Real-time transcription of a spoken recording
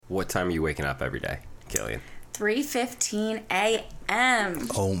What time are you waking up every day, Killian? 3:15 a.m.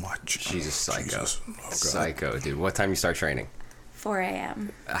 Oh my Jesus, psycho. Jesus. Oh, God. Psycho, dude. What time you start training? 4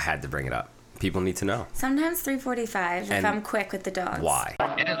 a.m. I had to bring it up. People need to know. Sometimes 3:45 if I'm quick with the dogs. Why?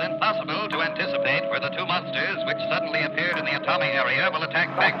 It is impossible to anticipate where the two monsters which suddenly appeared in the Atami area will attack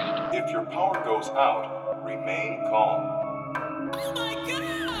next. If your power goes out, remain calm. Oh my God!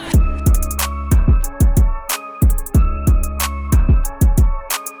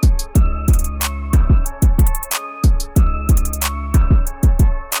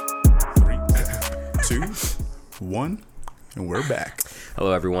 3, 2, 1, and we're back.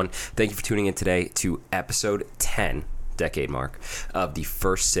 Hello, everyone. Thank you for tuning in today to episode 10, decade mark, of the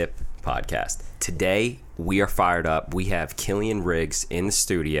First Sip podcast. Today, we are fired up. We have Killian Riggs in the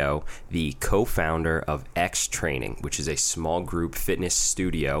studio, the co-founder of X Training, which is a small group fitness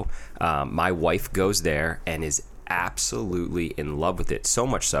studio. My wife goes there and is absolutely in love with it, so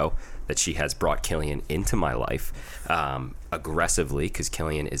much so that she has brought Killian into my life aggressively, because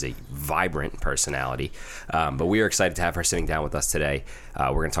Killian is a vibrant personality. But we are excited to have her sitting down with us today.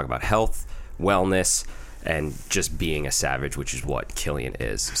 We're going to talk about health, wellness, and just being a savage, which is what Killian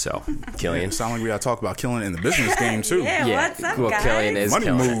is. So, Killian. It sounds like we got to talk about killing in the business game, too. Yeah, what's up, guys? Killian is money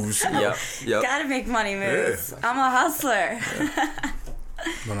killing moves. Yep. Gotta make money moves. Yeah. I'm a hustler.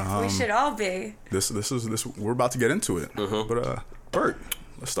 But, We should all be. This we're about to get into it. But Bert,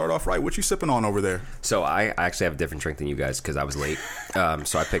 let's start off right. What you sipping on over there? So I actually have a different drink than you guys because I was late.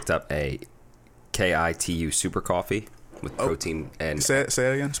 So I picked up a KITU super coffee with protein and Say it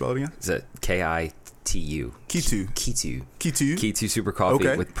again. Spell it again. it's a KITU Kitu super coffee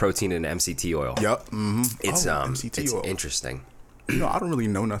Okay. with protein and MCT oil. Yep. Mm-hmm. It's MCT it's oil. interesting. You know, I don't really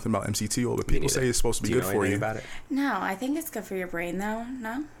know nothing about MCT oil, but people neither. say it's supposed to be Do you good know for anything you. about it? No, I think it's good for your brain, though.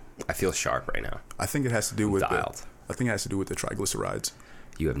 No? I feel sharp right now. I think it has to do with dialed. I think it has to do with the triglycerides.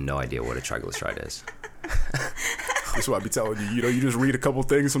 You have no idea what a triglyceride is. That's what I be telling you. You know, you just read a couple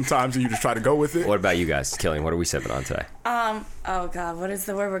things sometimes and you just try to go with it. What about you guys? Killian, what are we sipping on today? Oh God, what is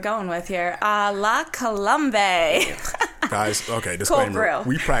the word we're going with here? La Colombe. Guys, okay, disclaimer. brew.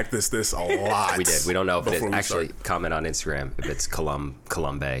 We practiced this a lot. We did. We don't know if it before we actually started. comment on Instagram if it's Colombe.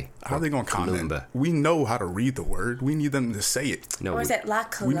 How are they going to comment? Columba. We know how to read the word. We need them to say it. No, Or is it La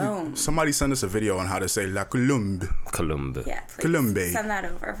We Colombe? need, somebody send us a video on how to say La Colombe. Columba. Yeah, please. Colombe. Send that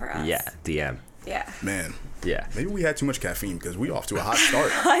over for us. Yeah, DM. Yeah. Man, Yeah. maybe we had too much caffeine because we off to a hot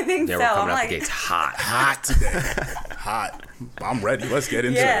start. I think Yeah, so. we're I'm coming out like, the gates hot. Hot today. Hot. I'm ready. Let's get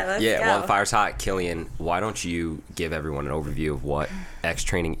into yeah, it. let's Yeah, go. while the fire's hot, Killian, why don't you give everyone an overview of what X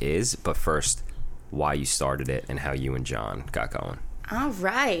Training is, but first, why you started it and how you and John got going. All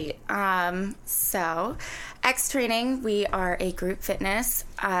right. So, X Training, we are a group fitness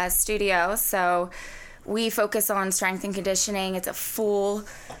studio. So, we focus on strength and conditioning. It's a full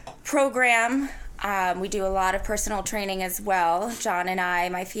program. We do a lot of personal training as well. John and I,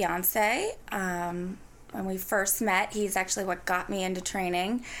 my fiancé, when we first met, he's actually what got me into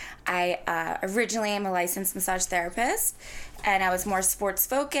training. I originally am a licensed massage therapist, and I was more sports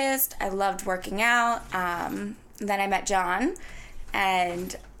focused. I loved working out. Then I met John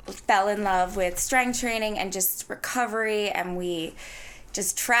and fell in love with strength training and just recovery, and we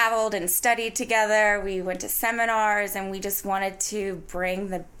just traveled and studied together. We went to seminars, and we just wanted to bring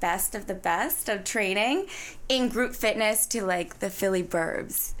the best of training in group fitness to like the Philly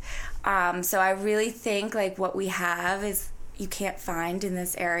burbs. So I really think like what we have is you can't find in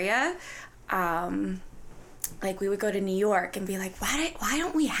this area. Like we would go to New York and be like, why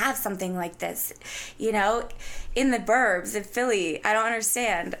don't we have something like this, you know, in the burbs in Philly? I don't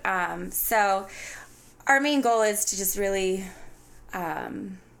understand. So our main goal is to just really,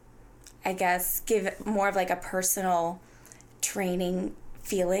 I guess, give more of like a personal training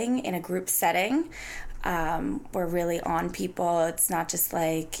feeling in a group setting. We're really on people. It's not just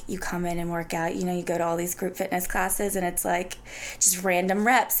like you come in and work out. You know, you go to all these group fitness classes and it's like just random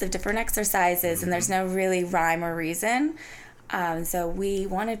reps of different exercises and there's no really rhyme or reason. So we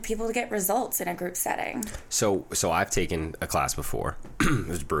wanted people to get results in a group setting. So I've taken a class before. It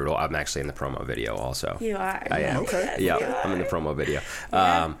was brutal. I'm actually in the promo video also. You are. I am. Okay. Yeah, You are. I'm in the promo video.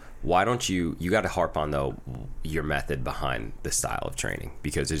 Yeah. Why don't you got to harp on, though, your method behind the style of training,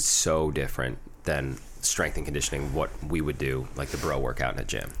 because it's so different than strength and conditioning, what we would do, like the bro workout in a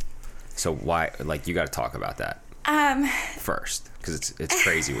gym. So why, like, you got to talk about that first, because it's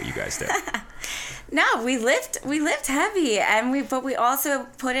crazy what you guys do. No, we lift heavy, and but we also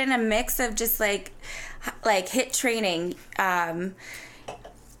put in a mix of just like HIIT training.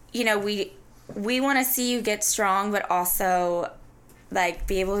 You know, we want to see you get strong, but also like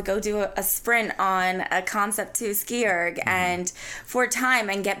be able to go do a sprint on a Concept 2 ski erg and for time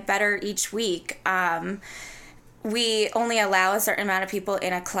and get better each week. We only allow a certain amount of people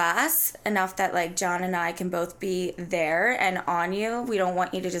in a class, enough that like John and I can both be there and on you. We don't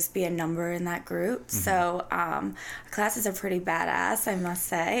want you to just be a number in that group. So our classes are pretty badass, I must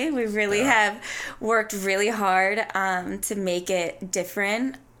say. We really have worked really hard to make it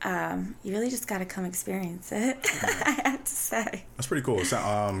different. You really just got to come experience it, I have to say. That's pretty cool.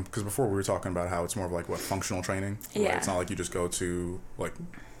 Because before we were talking about how it's more of like functional training. Right? Yeah. It's not like you just go to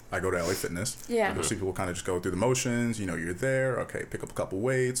I go to LA Fitness. Yeah. You'll see people kind of just go through the motions. You're there. Okay, pick up a couple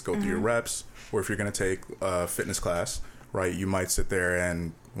weights, go through your reps. Or if you're going to take a fitness class, right, you might sit there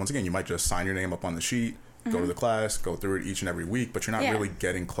and, once again, you might just sign your name up on the sheet, go to the class, go through it each and every week, but you're not really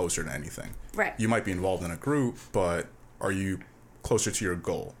getting closer to anything. Right. You might be involved in a group, but are you closer to your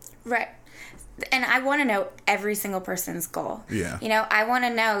goal? Right. And I want to know every single person's goal. Yeah. I want to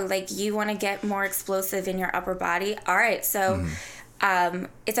know, like, you want to get more explosive in your upper body. All right, so...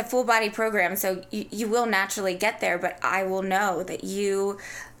 it's a full body program, so you will naturally get there, but I will know that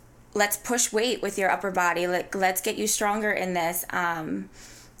let's push weight with your upper body. Let's get you stronger in this. And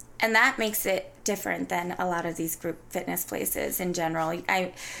that makes it different than a lot of these group fitness places in general.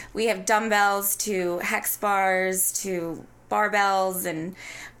 We have dumbbells to hex bars to barbells and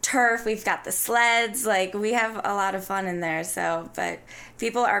turf. We've got the sleds. Like, we have a lot of fun in there. But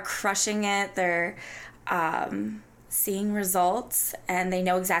people are crushing it. They're, seeing results, and they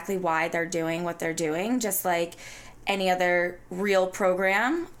know exactly why they're doing what they're doing, just like any other real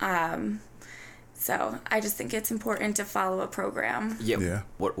program. So I just think it's important to follow a program. Yeah.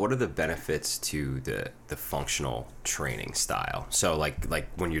 What are the benefits to the functional training style? So like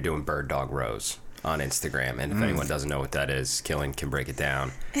when you're doing bird dog rows on Instagram, and if anyone doesn't know what that is, Killian can break it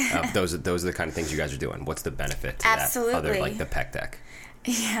down. Those are the kind of things you guys are doing. What's the benefit to Absolutely. that other like the pec deck?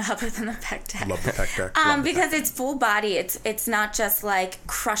 Yeah, other than the pec deck. Love the pec deck. Because it's full body. It's not just like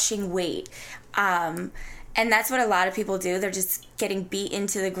crushing weight. And that's what a lot of people do. They're just getting beat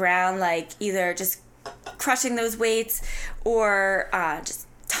into the ground, like either just crushing those weights or just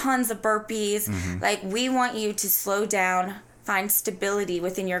tons of burpees. Like, we want you to slow down, find stability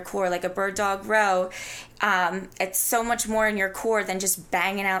within your core, like a bird dog row. It's so much more in your core than just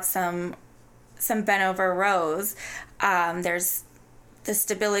banging out some bent over rows. There's the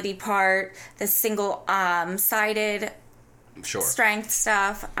stability part, the single sided strength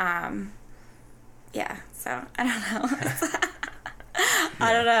stuff. Yeah, so I don't know.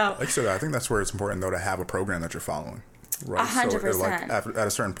 I don't know. Like I said, I think that's where it's important, though, to have a program that you're following. Right. 100%. So, like, at a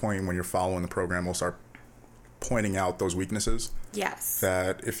certain point, when you're following the program, we'll start pointing out those weaknesses. Yes.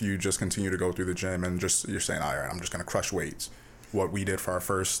 That if you just continue to go through the gym and you're saying, all right, I'm just going to crush weights. What we did for our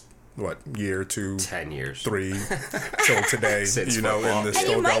first, year, 2, 10 years, 3, till today, and this And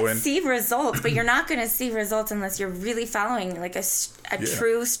still you might going. see results, but you're not going to see results unless you're really following like a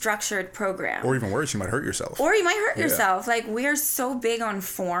true structured program. Or even worse, you might hurt yourself. Yourself. Like, we are so big on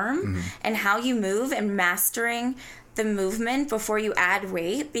form and how you move and mastering the movement before you add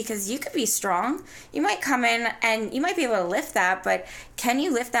weight, because you could be strong. You might come in and you might be able to lift that, but can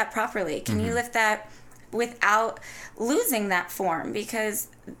you lift that properly? Can you lift that without losing that form?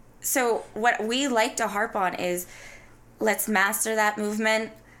 So what we like to harp on is, let's master that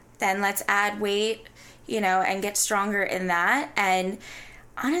movement, then let's add weight, and get stronger in that. And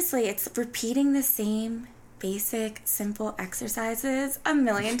honestly, it's repeating the same basic, simple exercises a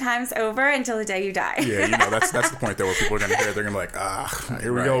million times over until the day you die. Yeah, that's the point there where people are going to hear it. They're going to be like,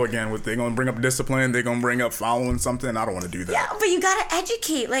 here we go again. They're going to bring up discipline. They're going to bring up following something. I don't want to do that. Yeah, but you got to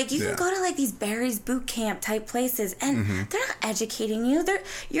educate. Like, you can go to like these Barry's boot camp type places, and they're not educating you.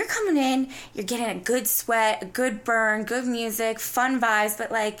 You're coming in, you're getting a good sweat, a good burn, good music, fun vibes,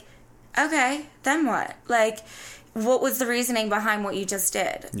 but like, okay, then what? Like, what was the reasoning behind what you just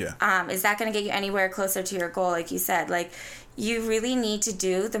did? Yeah. Is that going to get you anywhere closer to your goal? Like you said, like, you really need to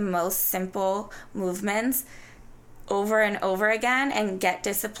do the most simple movements over and over again and get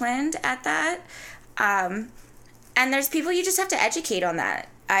disciplined at that. And there's people you just have to educate on that.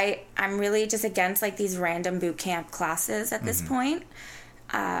 I'm really just against like these random boot camp classes at this point.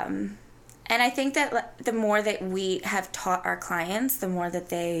 And I think that the more that we have taught our clients, the more that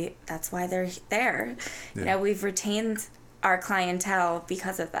that's why they're there. Yeah. We've retained our clientele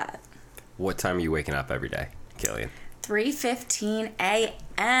because of that. What time are you waking up every day, Killian? 3:15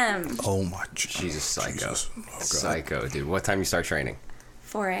 a.m. Oh my Jesus, psycho. Jesus. Oh, God. Psycho, dude. What time you start training?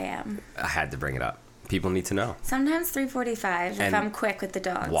 4 a.m. I had to bring it up. People need to know. Sometimes 3:45 if I'm quick with the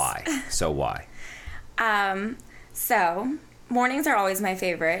dogs. Why? So why? So mornings are always my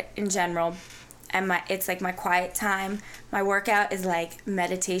favorite in general. and it's like my quiet time. My workout is like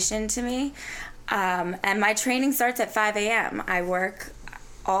meditation to me. And my training starts at 5 a.m. I work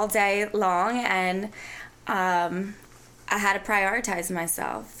all day long, and I had to prioritize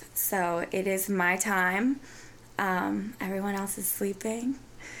myself. So it is my time. Everyone else is sleeping,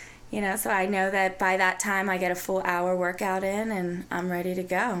 so I know that by that time I get a full hour workout in and I'm ready to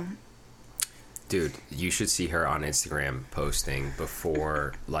go. Dude, you should see her on Instagram posting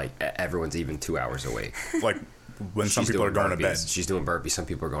before, like, everyone's even 2 hours awake. Like, when some people are going to bed. She's doing burpees. Some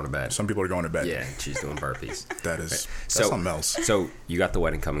people are going to bed. Some people are going to bed. Yeah, she's doing burpees. That's something else. So, you got the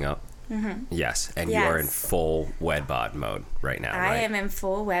wedding coming up? Mm-hmm. Yes, and you are in full wed bod mode right now, right? I am in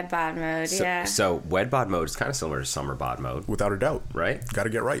full wed bod mode, yeah. So, wed bod mode is kind of similar to summer bod mode. Without a doubt. Right? Got to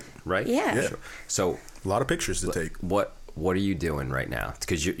get right. Right? Yeah. So, a lot of pictures to take. What are you doing right now?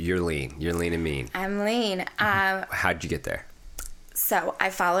 Because you're lean. You're lean and mean. I'm lean. How'd you get there? So I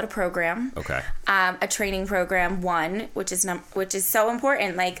followed a program. Okay. A training program, which is so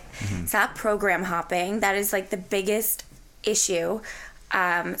important. Like, stop program hopping. That is like the biggest issue.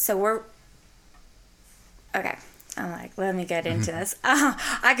 So we're okay. I'm like, let me get into this.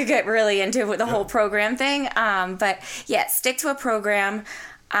 I could get really into the whole program thing. But yeah, stick to a program.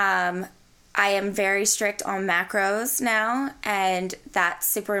 I am very strict on macros now, and that's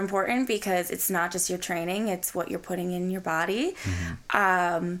super important because it's not just your training, it's what you're putting in your body.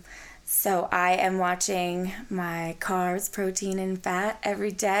 So I am watching my carbs, protein, and fat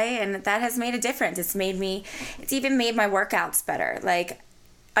every day, and that has made a difference. It's even made my workouts better. Like,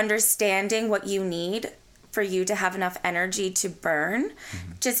 understanding what you need for you to have enough energy to burn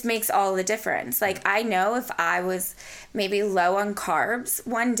just makes all the difference. Like, I know if I was maybe low on carbs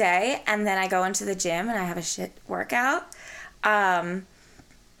one day and then I go into the gym and I have a shit workout,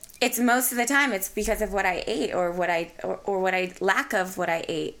 it's most of the time it's because of what I ate or what I lack of what I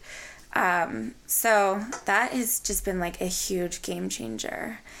ate. So that has just been like a huge game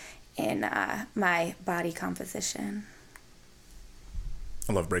changer in my body composition.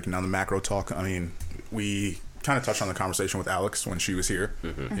 I love breaking down the macro talk. I mean, we kind of touched on the conversation with Alex when she was here.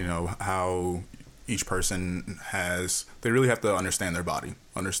 How each person they really have to understand their body,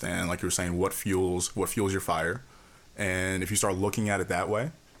 understand, like you were saying, what fuels your fire. And if you start looking at it that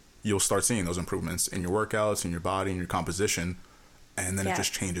way, you'll start seeing those improvements in your workouts, in your body, in your composition. And then it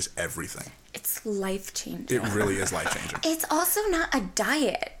just changes everything. It's life-changing. It really is life-changing. It's also not a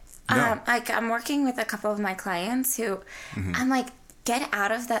diet. No. I'm working with a couple of my clients who I'm like, get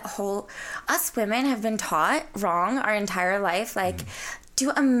out of that whole... Us women have been taught wrong our entire life. Like, do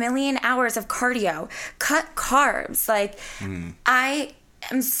 1 million hours of cardio. Cut carbs. Like, I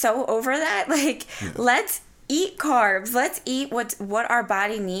am so over that. Like, let's eat carbs. Let's eat what our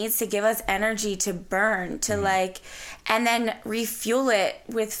body needs to give us energy to burn, to like... And then refuel it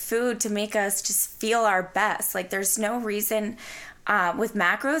with food to make us just feel our best. Like, there's no reason... with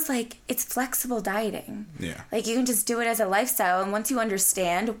macros, like, it's flexible dieting. Yeah. Like, you can just do it as a lifestyle, and once you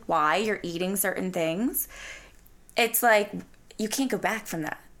understand why you're eating certain things, it's like, you can't go back from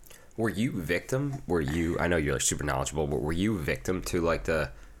that. Were you victim? I know you're like super knowledgeable, but were you victim to like the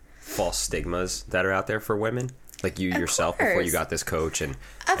false stigmas that are out there for women? Like you yourself before you got this coach and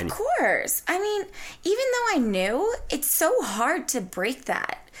Of course. I mean, even though I knew, it's so hard to break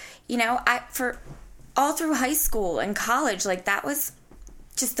that. All through high school and college, like, that was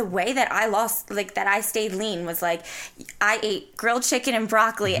just the way that I stayed lean, was like, I ate grilled chicken and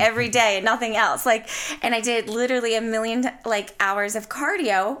broccoli every day and nothing else. Like, and I did literally 1 million hours of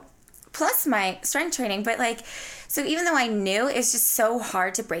cardio plus my strength training. But like, so even though I knew, it's just so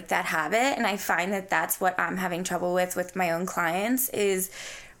hard to break that habit. And I find that that's what I'm having trouble with my own clients, is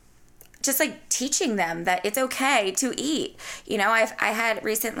just like teaching them that it's okay to eat. I had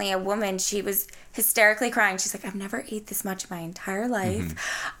recently a woman, she was hysterically crying. She's like, I've never ate this much in my entire life.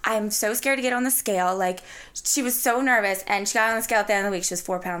 I'm so scared to get on the scale. Like, she was so nervous, and she got on the scale at the end of the week. She was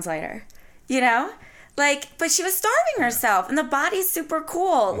 4 pounds lighter, Like, but she was starving herself, and the body's super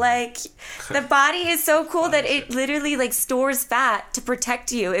cool. Like, the body is so cool that it literally like stores fat to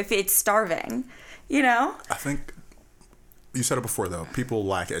protect you if it's starving, I think you said it before, though. People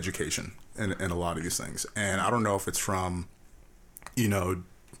lack education in a lot of these things. And I don't know if it's from,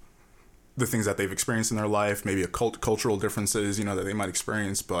 the things that they've experienced in their life, maybe cultural differences, that they might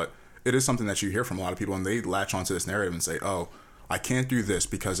experience. But it is something that you hear from a lot of people, and they latch onto this narrative and say, oh, I can't do this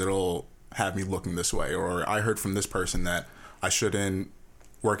because it'll have me looking this way. Or I heard from this person that I shouldn't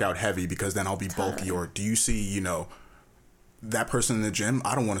work out heavy because then I'll be bulky. Or do you see, that person in the gym,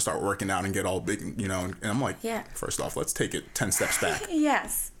 I don't want to start working out and get all big, and I'm like, first off, let's take it 10 steps back.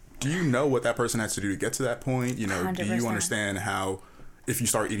 Yes. Do you know what that person has to do to get to that point? 100%. Do you understand how, if you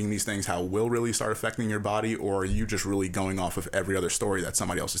start eating these things, how it will really start affecting your body, or are you just really going off of every other story that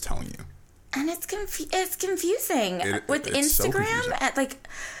somebody else is telling you? And it's confusing with it's so Instagram. confusing.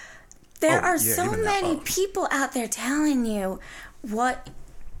 There are so many people out there telling you what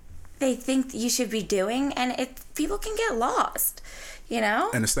they think you should be doing, and people can get lost,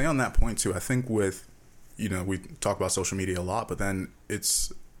 And to stay on that point too, I think with, we talk about social media a lot, but then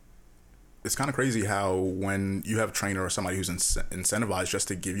it's kind of crazy how when you have a trainer or somebody who's incentivized just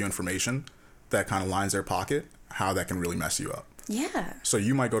to give you information that kind of lines their pocket, how that can really mess you up. Yeah. So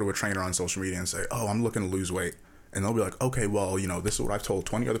you might go to a trainer on social media and say, oh, I'm looking to lose weight. And they'll be like, okay, well, this is what I've told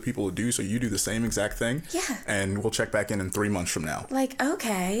 20 other people to do, so you do the same exact thing. Yeah. And we'll check back in 3 months from now.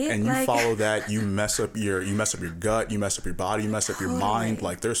 Okay. And you follow that, you mess up your gut, you mess up your body, you mess up your mind.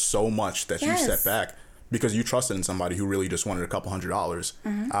 Like, there's so much that you set back because you trusted in somebody who really just wanted a couple $100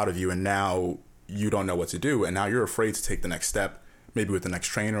 out of you, and now you don't know what to do, and now you're afraid to take the next step, maybe with the next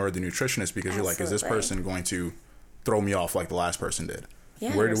trainer or the nutritionist, because you're like, is this person going to throw me off like the last person did?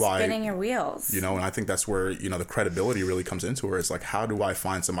 Yeah, you're spinning your wheels. And I think that's where, the credibility really comes into where it's like, how do I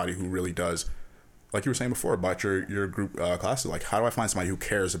find somebody who really does, like you were saying before about your group classes, like, how do I find somebody who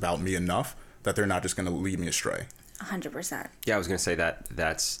cares about me enough that they're not just going to lead me astray? 100%. Yeah, I was going to say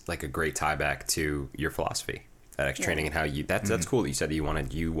that's like a great tie back to your philosophy, that X training, and how you, that's cool that you said that you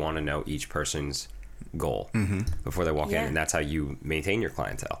want to know each person's goal before they walk in, and that's how you maintain your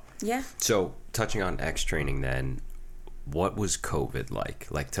clientele. Yeah. So touching on X training then, what was COVID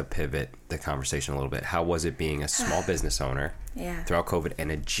like to pivot the conversation a little bit? How was it being a small business owner throughout COVID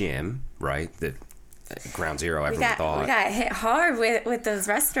and a gym, right? The ground zero, everyone thought. We got hit hard with those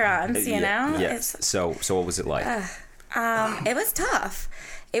restaurants, you know? Yes. So what was it like? It was tough.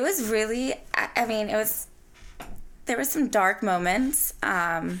 It was really, there were some dark moments,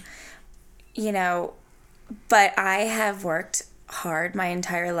 but I have worked hard my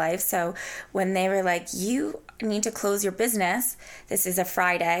entire life. So when they were like, you need to close your business, this is a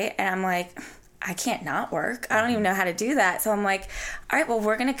Friday, and I'm like, I can't not work. I don't even know how to do that. So I'm like, all right, well,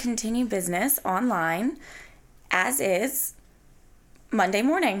 we're going to continue business online as is Monday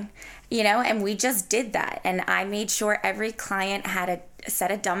morning, and we just did that. And I made sure every client had a set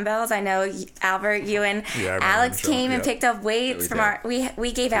of dumbbells. I know, Albert, you and Alex came and picked up weights from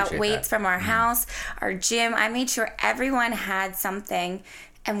we gave out weights from our house, our gym. I made sure everyone had something,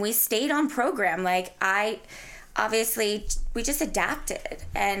 and we stayed on program. Like, we just adapted.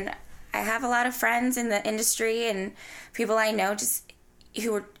 And I have a lot of friends in the industry and people I know just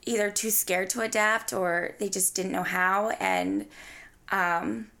who were either too scared to adapt or they just didn't know how, and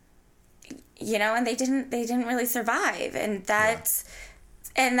and they didn't really survive, and that's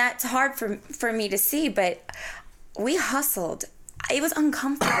hard for me to see, but we hustled. It was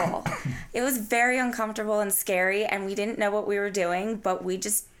uncomfortable. It was very uncomfortable and scary, and we didn't know what we were doing, but we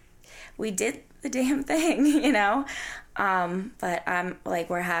did the damn thing, but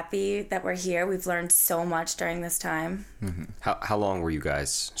we're happy that we're here. We've learned so much during this time. Mm-hmm. How long were you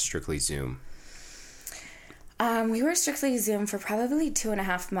guys strictly Zoom? We were strictly Zoom for probably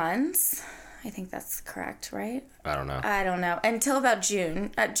 2.5 months. I think that's correct, right? I don't know. Until about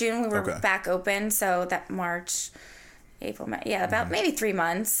June. June we were back open, so that March, April, May, about maybe 3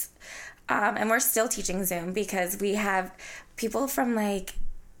 months. And we're still teaching Zoom because we have people from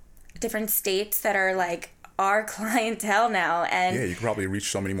different states that are our clientele now. And you can probably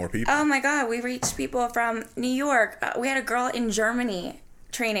reach so many more people. Oh my God, we reached people from New York. We had a girl in Germany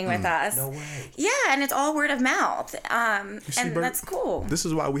training with us. No way. Yeah, and it's all word of mouth. And that's cool. This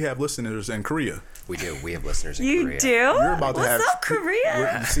is why we have listeners in Korea. We do. We have listeners in Korea. You do? You're about to What's up,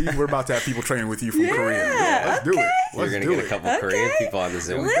 Korea? We're about to have people training with you from Korea. Yeah, let's do it. We're going to get a couple Korean people on the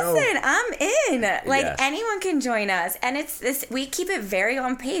Zoom. Listen, I'm in. Anyone can join us. And it's this, we keep it very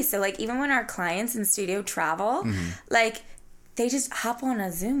on pace. So even when our clients in studio travel, they just hop on a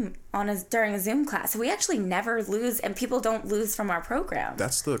Zoom during a Zoom class. So we actually never lose, and people don't lose from our program.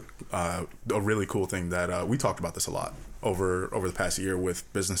 That's a really cool thing that we talked about this a lot over the past year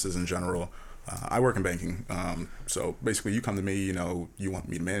with businesses in general. I work in banking, so basically you come to me, you want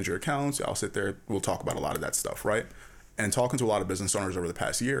me to manage your accounts, I'll sit there, we'll talk about a lot of that stuff, right? And talking to a lot of business owners over the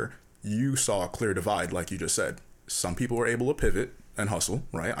past year, you saw a clear divide, like you just said. Some people were able to pivot and hustle,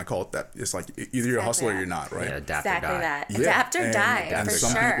 right? I call it that. It's like either you're a hustler or you're not, right? Yeah, adapt exactly or die. That. Yeah. Adapt or die, and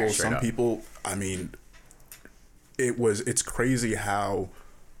for some people, I mean, it's crazy how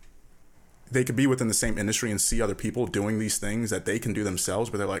they could be within the same industry and see other people doing these things that they can do themselves,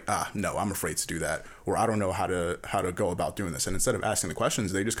 but they're like, no, I'm afraid to do that, or I don't know how to go about doing this. And instead of asking the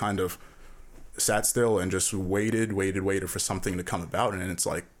questions, they just kind of sat still and just waited for something to come about, and it's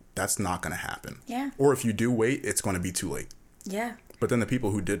like, that's not going to happen. Yeah. Or if you do wait, it's going to be too late. Yeah. But then the people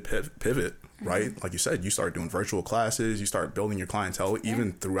who did pivot, right? Like you said, you started doing virtual classes, you started building your clientele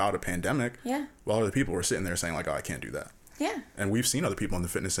even throughout a pandemic. Yeah. While other people were sitting there saying like, oh, I can't do that. Yeah. And we've seen other people in the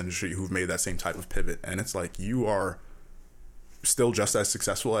fitness industry who've made that same type of pivot. And it's like, you are still just as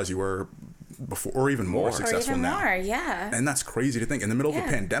successful as you were before, or even more successful now. More, yeah. And that's crazy to think in the middle of a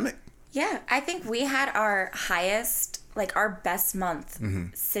pandemic. Yeah. I think we had our highest, like our best month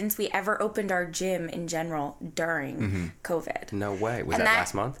since we ever opened our gym in general during COVID. No way. Was that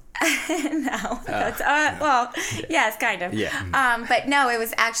last month? No. Well, yes, kind of. Yeah. But no, it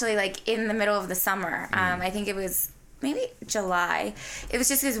was actually like in the middle of the summer. I think it was maybe July. It was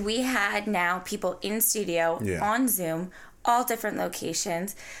just because we had now people in studio on Zoom, all different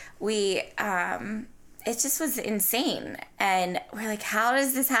locations. We, it just was insane. And we're like, how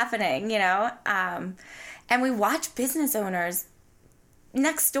is this happening? You know? And we watch business owners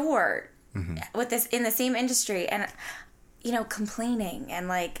next door with this in the same industry and, you know, complaining and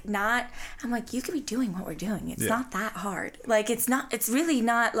like not, I'm like, you could be doing what we're doing. It's not that hard. Like, it's really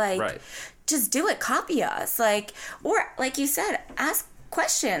not like, just do it, copy us. Like, or like you said, ask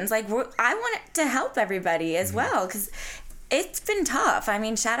questions. Like, I want it to help everybody as well. 'Cause it's been tough. I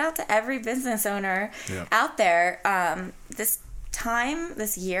mean, shout out to every business owner out there.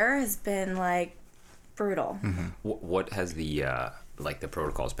 This year has been like brutal. What has the like the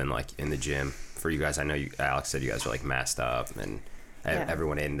protocols been like in the gym for you guys? I know Alex said you guys were like masked up and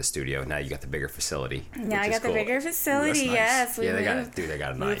everyone in the studio. Now you got the bigger facility. Now I got the bigger facility. Nice. Yes, they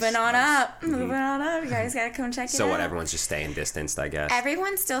got it nice. Moving on up. You guys got to come check it out. So what? Everyone's just staying distanced, I guess.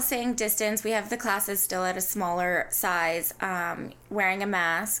 Everyone's still staying distance. We have the classes still at a smaller size. Wearing a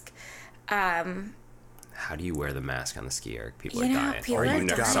mask. How do you wear the mask on the ski, Eric? People You are know, dying. people Or are you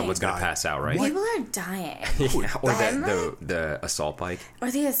know dying. someone's going to pass out, right? People are dying. Or the assault bike. Or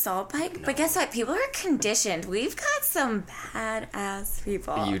the assault bike. No. But guess what? People are conditioned. We've got some badass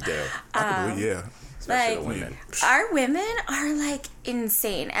people. You do. I believe, Especially like, the women. Our women are like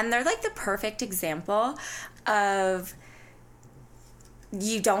insane. And they're like the perfect example of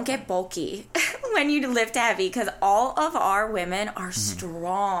you don't get bulky when you lift heavy because all of our women are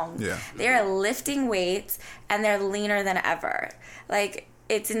strong. Yeah. They're lifting weights and they're leaner than ever. Like,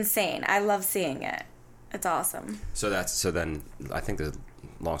 it's insane. I love seeing it. It's awesome. So then I think the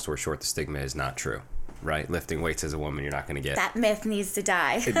long story short, the stigma is not true, right? Lifting weights as a woman, you're not going to get... That myth needs to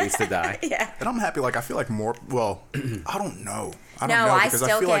die. It needs to die. Yeah. And I'm happy, like, I feel like more, well, I don't know. I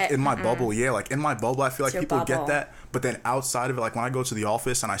still feel like get- in my bubble, like in my bubble, I feel like your people bubble. get that. But then outside of it, like when I go to the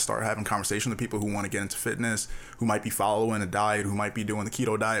office and I start having conversations with people who want to get into fitness, who might be following a diet, who might be doing the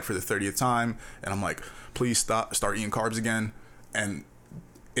keto diet for the 30th time, and I'm like, please start eating carbs again. And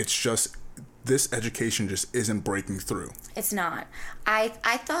it's just, this education just isn't breaking through. It's not. I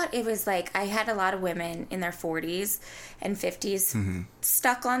thought it was like, I had a lot of women in their 40s and 50s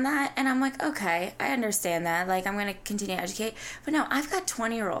stuck on that. And I'm like, okay, I understand that. Like, I'm going to continue to educate. But no, I've got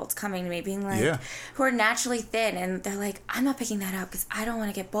 20-year-olds coming to me being like, who are naturally thin. And they're like, I'm not picking that up because I don't want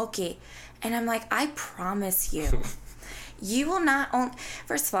to get bulky. And I'm like, I promise you. You will not own...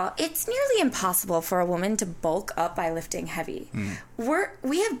 First of all, it's nearly impossible for a woman to bulk up by lifting heavy.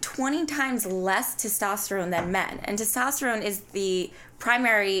 We have 20 times less testosterone than men. And testosterone is the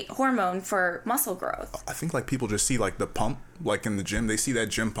primary hormone for muscle growth. I think like people just see like the pump, like in the gym, they see that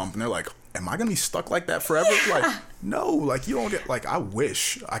gym pump and they're like, am I going to be stuck like that forever? Yeah. Like, no, like you don't get... Like, I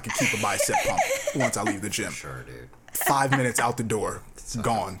wish I could keep a bicep pump once I leave the gym. Sure, dude. 5 minutes out the door.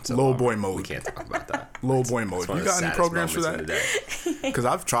 Gone. Little boy mode. We can't talk about that. Little boy mode. You got any programs for that? Because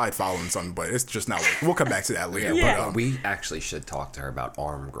I've tried following something, but it's just not working. We'll come back to that later. Yeah, But, we actually should talk to her about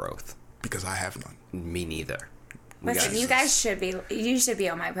arm growth. because I have none. Me neither. Listen, you guys should be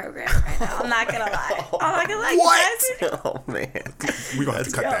on my program right now. I'm not going to lie. What? You guys Oh, man. We're going to have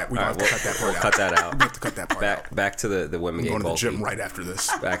to cut that. We're going to have to cut that part We'll out. cut that out. We have to cut that part out. Back to the women We're getting going to the bulky. gym right after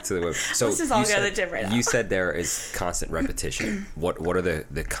this. Back to the women. So Let's just all you go to said- the gym right now. You said there is constant repetition. What are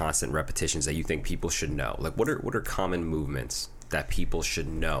the constant repetitions that you think people should know? Like, what are common movements that people should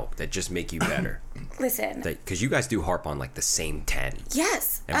know that just make you better? Listen. Because you guys do harp on like the same 10.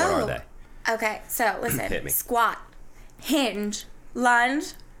 Yes. And what are they? Okay, so listen. Hit me. Squat, hinge,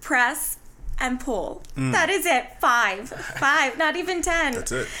 lunge, press, and pull. That is it. 5, not even 10.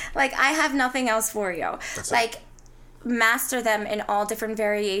 That's it. Like, I have nothing else for you. That's like, it. master them in all different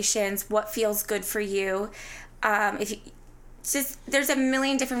variations. What feels good for you? If you just, there's a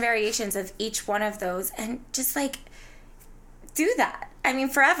million different variations of each one of those, and just like do that. I mean,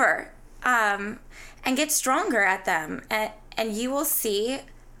 forever, and get stronger at them, and you will see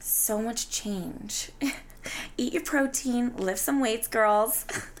so much change. Eat your protein, lift some weights, girls.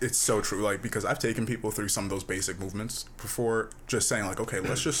 It's so true, like, because I've taken people through some of those basic movements before, just saying, like, okay,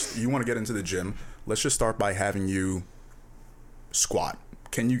 you want to get into the gym, let's just start by having you squat.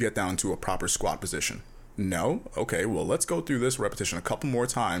 Can you get down to a proper squat position? No? Okay, well, let's go through this repetition a couple more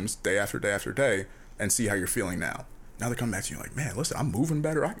times, day after day after day, and see how you're feeling now. Now they come back to you like, man, listen, I'm moving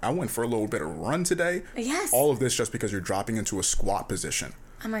better. I went for a little bit of run today. Yes. All of this just because you're dropping into a squat position.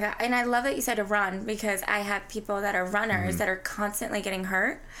 Oh my God. And I love that you said a run, because I have people that are runners that are constantly getting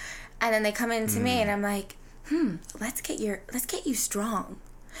hurt. And then they come in to me and I'm like, let's get you strong.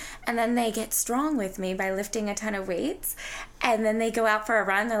 And then they get strong with me by lifting a ton of weights. And then they go out for a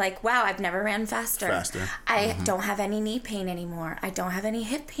run. They're like, wow, I've never ran faster. I don't have any knee pain anymore. I don't have any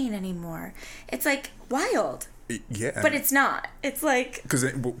hip pain anymore. It's like wild. Yeah. But it's not. It's like...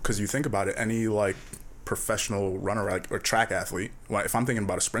 Because you think about it, any, like, professional runner or track athlete, well, if I'm thinking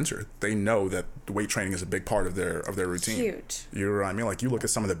about a sprinter, they know that weight training is a big part of their routine. Huge. You know what I mean? Like, you look at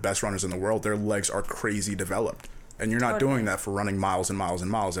some of the best runners in the world, their legs are crazy developed. And you're not doing that for running miles and miles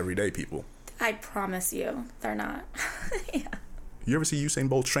and miles every day, people. I promise you, they're not. Yeah. You ever see Usain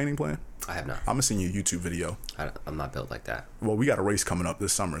Bolt's training plan? I have not. I'm going to send you a YouTube video. I'm not built like that. Well, we got a race coming up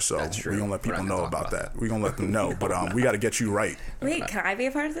this summer, so we're going to let people know about that. We're going to let them know, but we got to get you right. Wait, can I be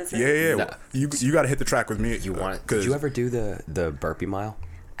a part of this? Yeah. No. You got to hit the track with me. Did you ever do the burpee mile?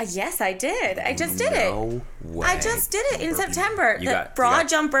 Yes, I did. I just did it. No way. I just did it in September. Broad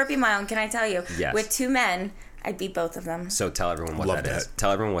jump burpee mile, and can I tell you, Yes. with two men, I beat both of them. So tell everyone what Love that is. that.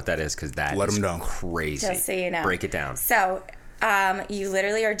 Tell everyone what that is, because that Let is them know. crazy. Just so you know. Break it down. So, you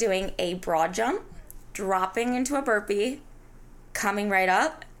literally are doing a broad jump, dropping into a burpee, coming right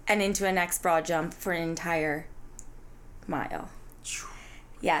up, and into a next broad jump for an entire mile.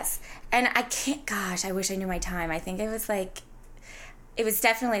 Yes. And I can't, gosh, I wish I knew my time. I think it was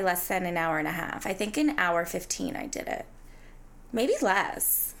definitely less than an hour and a half. I think an hour 15 I did it. Maybe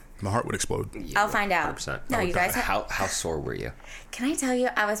less. My heart would explode. I'll find out. 100%. No, you guys. How sore were you? Can I tell you,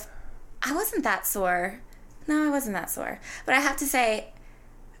 I wasn't that sore. No, I wasn't that sore. But I have to say,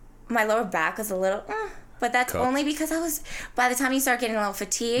 my lower back was a little, but that's only because by the time you start getting a little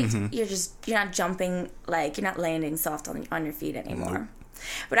fatigued, you're not jumping, like, you're not landing soft on your feet anymore. Nope.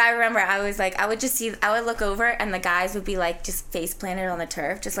 But I remember I would look over and the guys would be like just face planted on the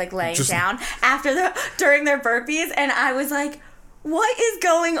turf, just like laying down during their burpees. And I was like, what is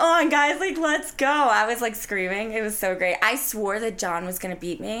going on, guys? Like, let's go. I was like screaming. It was so great. I swore that John was going to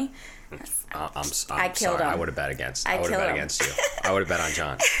beat me. I'm I killed sorry. him. I would have bet against. I would have bet against you. I would have bet on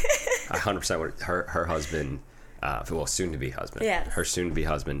John. I 100% would. Her husband, soon to be husband. Yes. Her soon to be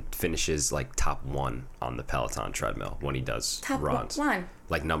husband finishes like top 1 on the Peloton treadmill when he does runs. Top 1.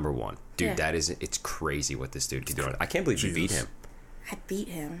 Like number 1, dude. Yeah. It's crazy what this dude can do. I can't believe you beat him. I beat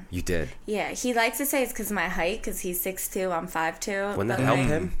him. You did. Yeah, he likes to say it's because of my height, because he's 6'2", I'm 5'2". Wouldn't that help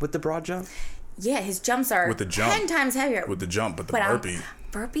him with the broad jump? Yeah, his jumps are 10 times heavier. With the jump, but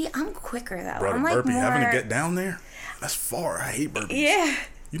burpee. I'm quicker, though. Bro, I'm like burpee, more... having to get down there, that's far. I hate burpees. Yeah.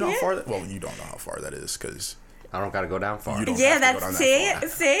 You know how far that... Well, you don't know how far that is, because... I don't got to go down far. You don't have to go down that far.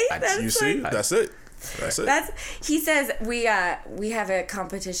 See? That's it. He says we have a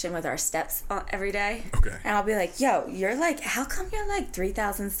competition with our steps every day. Okay. And I'll be like, yo, you're like, how come you're like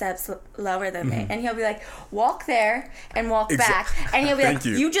 3,000 steps lower than me? And he'll be like, walk there and walk back. And he'll be like,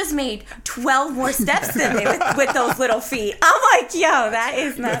 you just made 12 more steps than me with those little feet. I'm like, yo, that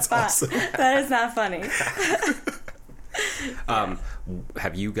is not fun. Awesome. That is not funny.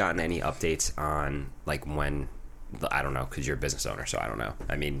 Have you gotten any updates on like when? I don't know, because you're a business owner, so I don't know.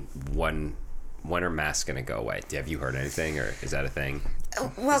 I mean, when are masks going to go away? Have you heard anything, or is that a thing?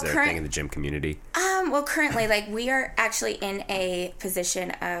 Well, is there a thing in the gym community? Well, currently, like, we are actually in a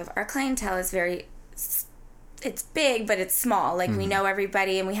position of our clientele is very, it's big, but it's small. Like, we know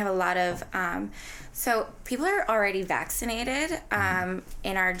everybody, and we have a lot of, so people are already vaccinated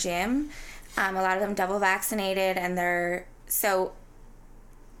in our gym. A lot of them double vaccinated, and so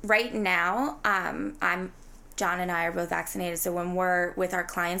right now, John and I are both vaccinated, so when we're with our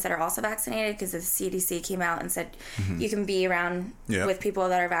clients that are also vaccinated, because the CDC came out and said you can be around with people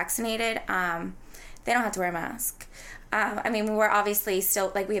that are vaccinated, they don't have to wear a mask. I mean, we're obviously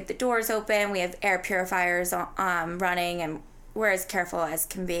still, like, we have the doors open, we have air purifiers running, and we're as careful as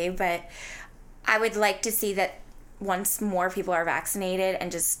can be, but I would like to see that once more people are vaccinated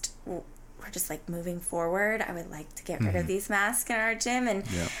and we're just like moving forward, I would like to get rid of these masks in our gym. And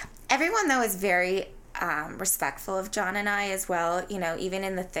everyone, though, is very respectful of John and I as well. You know, even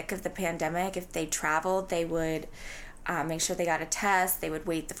in the thick of the pandemic, if they traveled, they would make sure they got a test. They would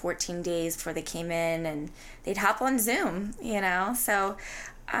wait the 14 days before they came in, and they'd hop on Zoom, you know. So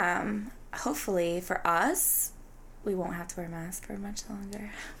hopefully for us, we won't have to wear masks for much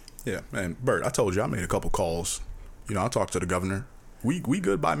longer. Yeah, and Bert, I told you I made a couple calls. You know, I talked to the governor. We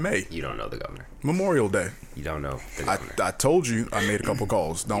good by May. You don't know the governor. Memorial Day. You don't know the governor. I told you I made a couple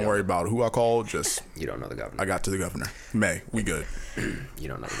calls. Don't worry about who I called. Just You don't know the governor. I got to the governor. May, we good. You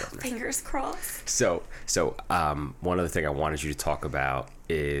don't know the governor. Fingers crossed. So one other thing I wanted you to talk about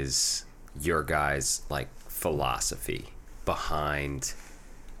is your guys' like philosophy behind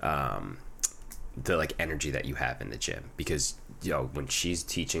the like energy that you have in the gym, because when she's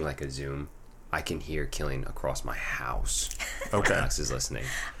teaching like a Zoom, I can hear Killian across my house. Okay, Alex is listening.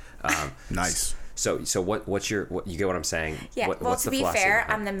 Nice. So what's you get what I'm saying? Yeah. What's to the be philosophy fair,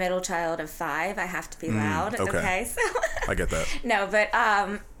 behind I'm the middle child of 5. I have to be loud. okay. So I get that. no, but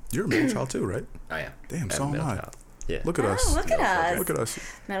You're a middle child too, right? I am. Damn, I'm so am middle I. child. Yeah. Look at us. look at us. Look at us.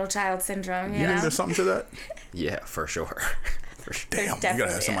 Middle child syndrome. You think there's something to that? Yeah, for sure. For sure. Damn, you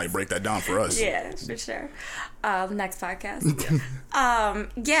gotta have somebody break that down for us. Yeah, for sure. Next podcast.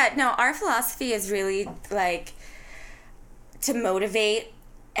 Our philosophy is really like to motivate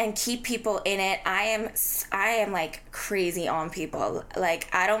and keep people in it. I am like crazy on people.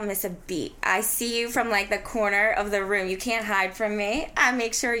 Like, I don't miss a beat. I see you from like the corner of the room. You can't hide from me. I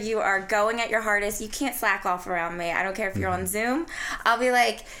make sure you are going at your hardest. You can't slack off around me. I don't care if you're on Zoom. I'll be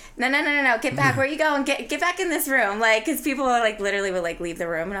like, no, get back. Where are you going? Get back in this room. Like, because people are like literally will like leave the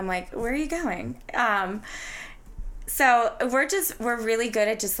room, and I'm like, where are you going? So we're really good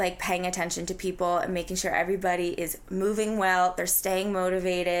at just like paying attention to people and making sure everybody is moving well, they're staying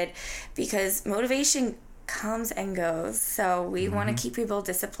motivated, because motivation comes and goes. So we want to keep people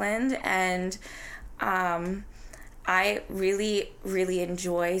disciplined, and I really, really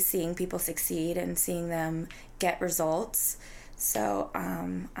enjoy seeing people succeed and seeing them get results. So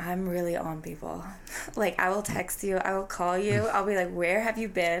I'm really on people. Like, I will text you, I will call you, I'll be like, where have you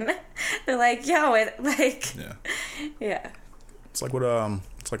been? They're like, yo, yeah. It's like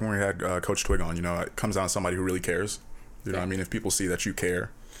it's like when we had Coach Twig on. It comes down to somebody who really cares. You know what I mean? If people see that you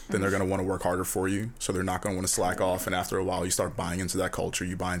care, then they're going to want to work harder for you. So they're not going to want to slack off. And after a while, you start buying into that culture.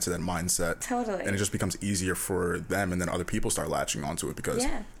 You buy into that mindset. Totally. And it just becomes easier for them. And then other people start latching onto it, because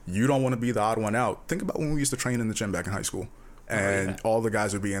you don't want to be the odd one out. Think about when we used to train in the gym back in high school. And all the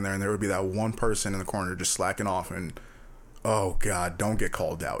guys would be in there, and there would be that one person in the corner just slacking off. And, oh, God, don't get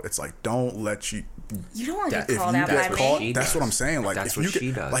called out. It's like, don't let you... You don't want to get called out by me. That's what I'm saying. Like, that's if what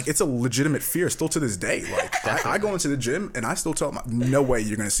she does. Like, it's a legitimate fear still to this day. Like, I go into the gym and I still tell them, no way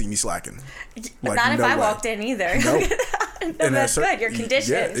you're going to see me slacking. Like, not if I walked in either. No. And that's good. You're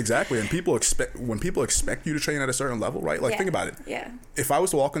conditioned. Yeah, exactly. And when people expect you to train at a certain level, right? Like, think about it. Yeah. If I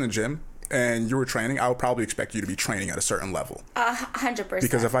was to walk in the gym and you were training, I would probably expect you to be training at a certain level. 100%.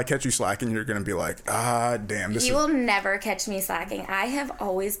 Because if I catch you slacking, you're going to be like, damn. You will never catch me slacking. I have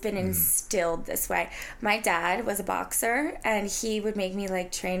always been instilled this way. My dad was a boxer, and he would make me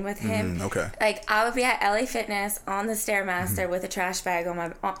like train with him. Okay. Like, I would be at LA Fitness on the Stairmaster with a trash bag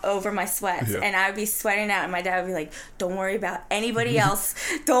on over my sweats, and I would be sweating out, and my dad would be like, "Don't worry about anybody else.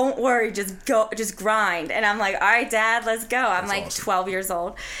 Don't worry. Just go. Just grind." And I'm like, "All right, Dad, let's go." I'm like awesome. 12 years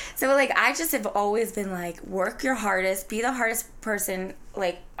old, so like, I just have always been like, work your hardest, be the hardest person,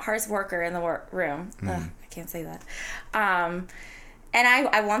 like hardest worker in the room. I can't say that. And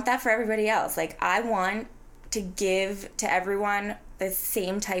I want that for everybody else. Like, I want to give to everyone the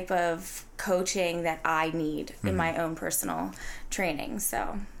same type of coaching that I need in my own personal training.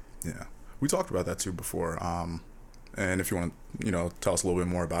 So yeah, we talked about that too before. And if you want to, tell us a little bit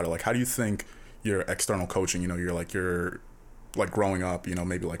more about it, like, how do you think your external coaching, you're like growing up,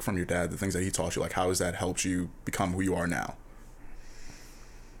 maybe like from your dad, the things that he taught you, like, how has that helped you become who you are now?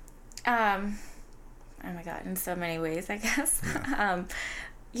 Oh my God, in so many ways, I guess.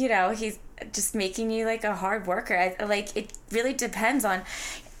 Yeah. He's just making you like a hard worker. It really depends on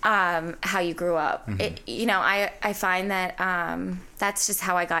how you grew up. I find that that's just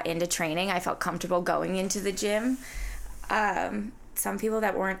how I got into training. I felt comfortable going into the gym. Some people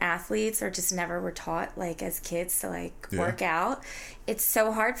that weren't athletes or just never were taught, like, as kids to, like, work out, it's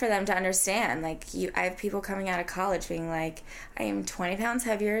so hard for them to understand. Like, I have people coming out of college being like, I am 20 pounds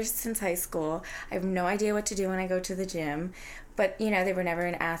heavier since high school. I have no idea what to do when I go to the gym. But, they were never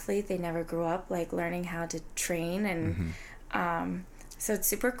an athlete. They never grew up, like, learning how to train. And so it's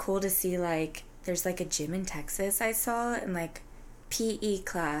super cool to see, like, there's, like, a gym in Texas I saw, and, like, PE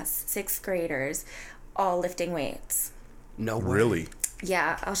class, 6th graders, all lifting weights. No way. Really?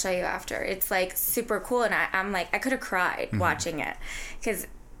 Yeah, I'll show you after. It's like super cool, and I'm like, I could have cried watching it, because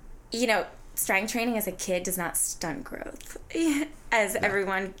strength training as a kid does not stunt growth.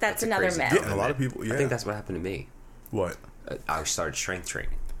 Everyone, that's another myth. Yeah, a lot of people. Yeah, I think that's what happened to me. What? I started strength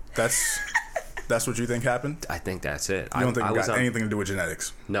training. That's what you think happened? I think that's it. You don't think it got anything to do with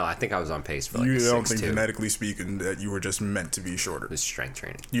genetics? No, I think I was on pace for like You don't 6'2". think genetically speaking that you were just meant to be shorter? It's strength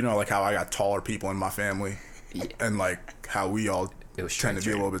training. You know, like how I got taller people in my family, and like how we all tend to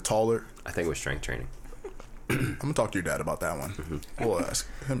be a little bit taller. I think it was strength training. I'm gonna talk to your dad about that one. Mm-hmm. We'll ask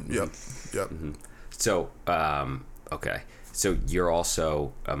him. Yep. Mm-hmm. So, okay. So you're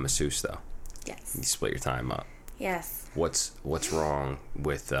also a masseuse, though. Yes. You split your time up. Yes. What's wrong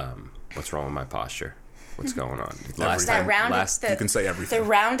with my posture? What's going on? You can say everything. The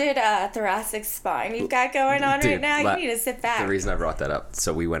rounded thoracic spine you've got going on right now. You need to sit back. The reason I brought that up,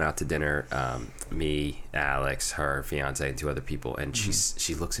 so we went out to dinner, me, Alex, her fiance, and 2 other people, and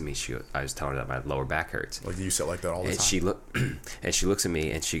she looks at me. I was telling her that my lower back hurts. Like you sit like that all the time. She looks at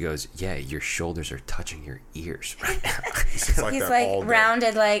me and she goes, "Yeah, your shoulders are touching your ears right now." He's like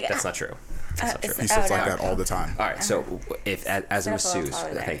rounded, like that's not true. He sits like that all the time. All right, so if as a masseuse,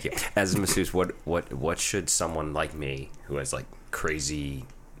 thank you. As a masseuse, what should someone like me who has like crazy,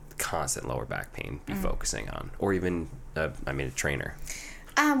 constant lower back pain be focusing on, or even a trainer?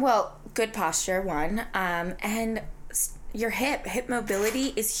 Well, good posture, one, and your hip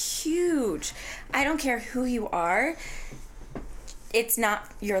mobility is huge. I don't care who you are. It's not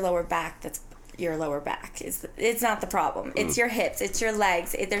your lower back that's your lower back. It's not the problem. It's your hips. It's your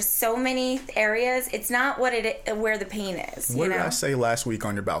legs. There's so many areas. It's not where the pain is. What did I say last week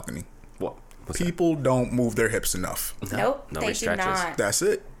on your balcony? What? People don't move their hips enough. Nope, they do not. That's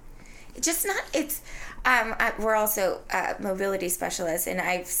it. It's just not. It's we're also mobility specialists, and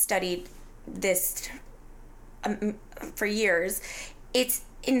I've studied this for years. It's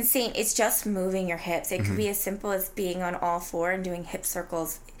insane. It's just moving your hips. It could be as simple as being on all four and doing hip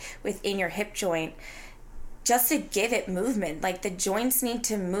circles within your hip joint, just to give it movement. Like, the joints need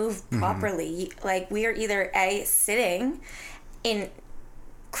to move properly. Like, we are either sitting in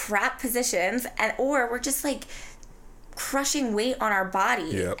crap positions, or we're just like crushing weight on our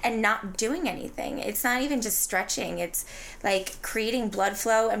body and not doing anything. It's not even just stretching. It's like creating blood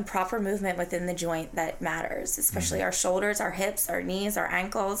flow and proper movement within the joint that matters, especially our shoulders, our hips, our knees, our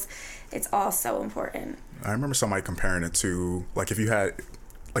ankles. It's all so important. I remember somebody comparing it to, like, if you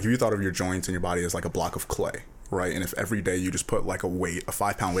thought of your joints and your body as like a block of clay, right? And if every day you just put like a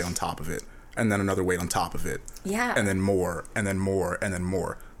 5-pound weight on top of it, and then another weight on top of it, and then more, and then more, and then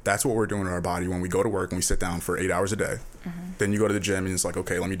more. That's what we're doing in our body when we go to work and we sit down for 8 hours a day. Then you go to the gym and it's like,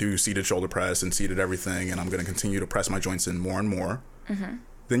 okay, let me do seated shoulder press and seated everything, and I'm going to continue to press my joints in more and more.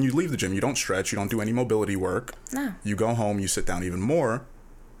 Then you leave the gym. You don't stretch. You don't do any mobility work. No. You go home. You sit down even more.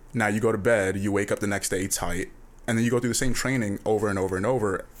 Now you go to bed. You wake up the next day tight. And then you go through the same training over and over and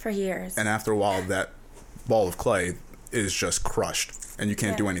over. For years. And after a while, that ball of clay is just crushed. And you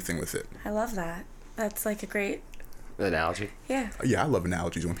can't do anything with it. I love that. That's like a great analogy. Yeah, I love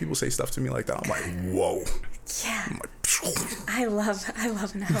analogies. When people say stuff to me like that, I'm like, whoa. Yeah. I'm like, I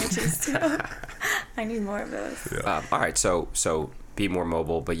love analogies too. I need more of those. Yeah. All right, so be more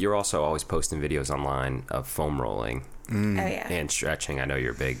mobile, but you're also always posting videos online of foam rolling. Oh yeah. And stretching. I know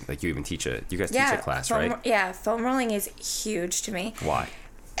you're big. Like, you even teach a class, right? Yeah, foam rolling is huge to me. Why?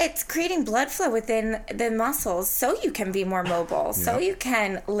 It's creating blood flow within the muscles so you can be more mobile, so you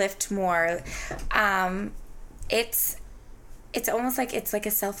can lift more. It's almost like it's like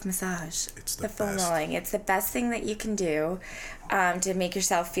a self-massage. It's the foam best. rolling. It's the best thing that you can do to make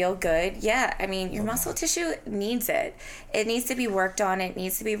yourself feel good. Yeah, I mean, your muscle tissue needs it. It needs to be worked on. It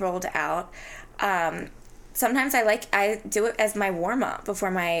needs to be rolled out. Sometimes I do it as my warm-up before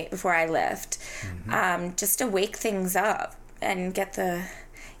I lift, just to wake things up and get the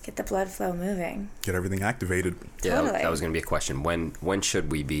blood flow moving. Get everything activated. Yeah, Totally. that was going to be a question. When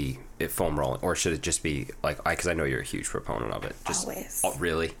should we be foam rolling, or should it just be like, because I know you're a huge proponent of it. Always. Oh,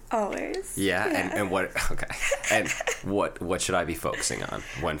 really? Always. Yeah. And what? Okay. And what should I be focusing on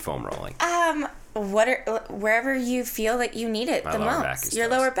when foam rolling? Wherever you feel that you need it My the lower most. back is Your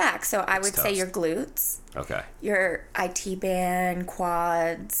toast. lower back. So I would say toast. your glutes. Okay. Your IT band,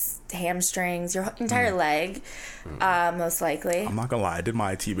 quads, hamstrings, your entire leg, most likely. I'm not going to lie. I did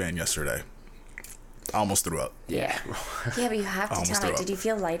my IT band yesterday. I almost threw up. Yeah. Yeah, but you have to tell me. Did you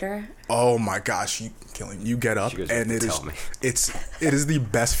feel lighter? Oh my gosh, you get up and it is the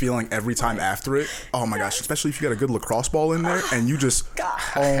best feeling every time after it. Oh my gosh, especially if you got a good lacrosse ball in there and you just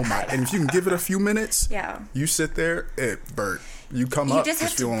and if you can give it a few minutes, you sit there, you come up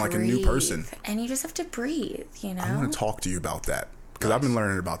just feeling like a new person. And you just have to breathe, you know? I want to talk to you about that because I've been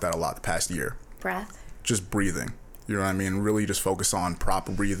learning about that a lot the past year. Breath. Just breathing. You know what I mean? Really just focus on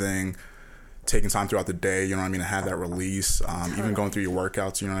proper breathing. Taking time throughout the day, you know what I mean, to have that release, even going through your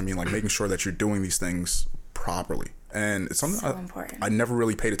workouts, you know what I mean, like making sure that you're doing these things properly. And it's something So important. I never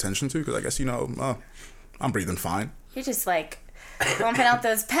really paid attention to because I guess, I'm breathing fine. You're just like bumping out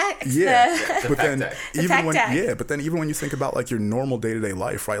those pecs. Yeah. But then pec tag. even when you think about like your normal day-to-day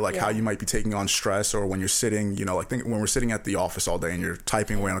life, right? Like how you might be taking on stress, or when you're sitting, when we're sitting at the office all day and you're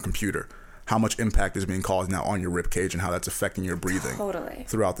typing away on a computer, how much impact is being caused now on your rib cage and how that's affecting your breathing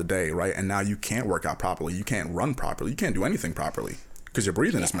throughout the day, right? And now you can't work out properly, you can't run properly, you can't do anything properly because your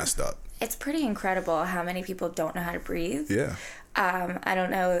breathing is messed up. It's pretty incredible how many people don't know how to breathe. Yeah. I don't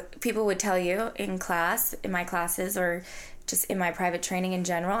know. People would tell you in my classes, or just in my private training in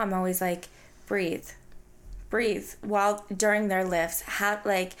general, I'm always like, breathe while during their lifts.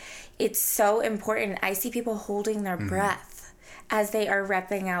 It's so important. I see people holding their breath as they are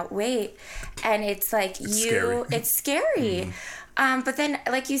repping out weight, and it's like it's scary. But then,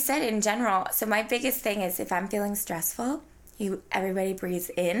 like you said, in general, so my biggest thing is if I'm feeling stressful, everybody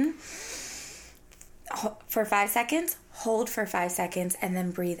breathes in for 5 seconds, hold for 5 seconds, and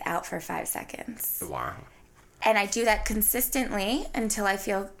then breathe out for 5 seconds. Wow. And I do that consistently until I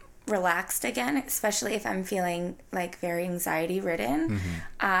feel relaxed again, especially if I'm feeling like very anxiety ridden.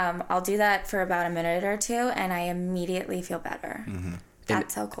 I'll do that for about a minute or two, and I immediately feel better.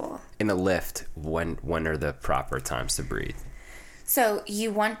 That's so cool. In the lift, when are the proper times to breathe? So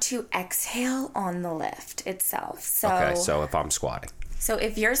you want to exhale on the lift itself. So if I'm squatting. So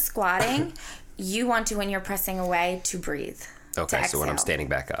if you're squatting, you want to, when you're pressing away, to breathe. Okay, so when I'm standing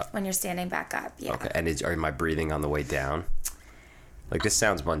back up. When you're standing back up, yeah. Okay, and am I breathing on the way down? Like, this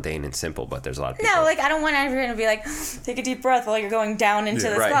sounds mundane and simple, but there's a lot of people. No, like, I don't want everyone to be like, take a deep breath while you're going down into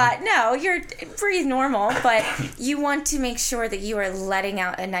the squat. No, breathe normal, but you want to make sure that you are letting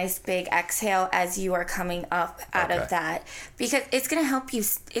out a nice big exhale as you are coming up out of that. Because it's going to help you,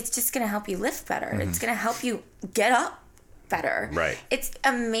 it's just going to help you lift better. It's going to help you get up better. Right. It's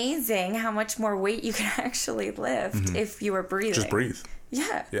amazing how much more weight you can actually lift if you are breathing. Just breathe.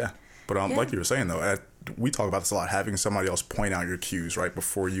 Yeah. Yeah. But like you were saying, though, we talk about this a lot, having somebody else point out your cues right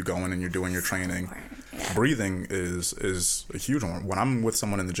before you go in and you're doing your training. Yeah. Breathing is a huge one. When I'm with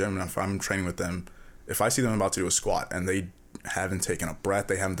someone in the gym and if I'm training with them, if I see them about to do a squat and they haven't taken a breath,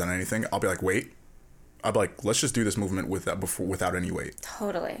 they haven't done anything, I'll be like, wait. I'll be like, let's just do this movement without any weight.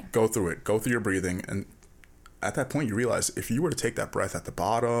 Totally. Go through it. Go through your breathing. And at that point, you realize if you were to take that breath at the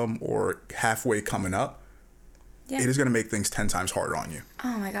bottom or halfway coming up, it is going to make things 10 times harder on you.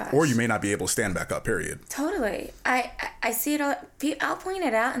 Oh my gosh. Or you may not be able to stand back up, period. Totally. I see it all. I'll point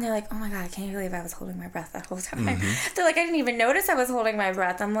it out and they're like, oh my God, I can't believe I was holding my breath that whole time. They're like, I didn't even notice I was holding my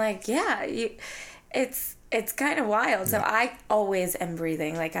breath. I'm like, yeah, it's kind of wild. So I always am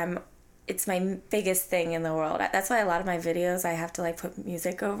breathing. Like it's my biggest thing in the world. That's why a lot of my videos I have to like put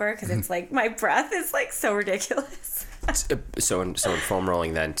music over because it's like my breath is like so ridiculous. So in foam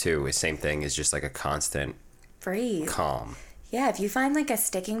rolling then too, is same thing, is just like a constant breathe. Calm. Yeah, if you find like a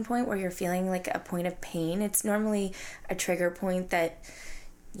sticking point where you're feeling like a point of pain, it's normally a trigger point that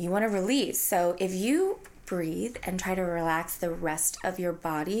you want to release. So if you breathe and try to relax the rest of your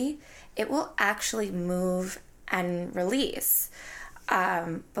body, it will actually move and release.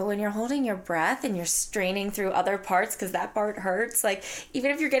 But when you're holding your breath and you're straining through other parts because that part hurts, like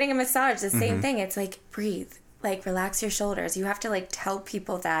even if you're getting a massage, the same thing. It's like breathe. Like relax your shoulders. You have to like tell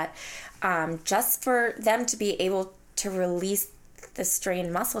people that just for them to be able to release the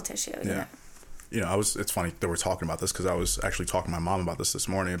strained muscle tissue. Yeah. It's funny that we're talking about this because I was actually talking to my mom about this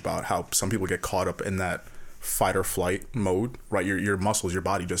morning about how some people get caught up in that fight or flight mode, right? Your muscles, your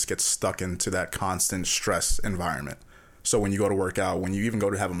body just gets stuck into that constant stress environment. So when you go to work out, when you even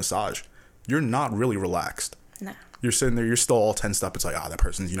go to have a massage, you're not really relaxed. No. You're sitting there, you're still all tensed up. It's like, that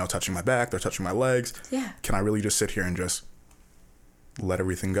person's, touching my back, they're touching my legs. Yeah. Can I really just sit here and just let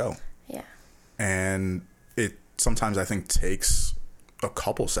everything go? Yeah. And it sometimes I think takes a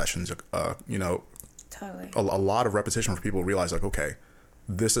couple sessions, totally. A lot of repetition for people to realize like, okay,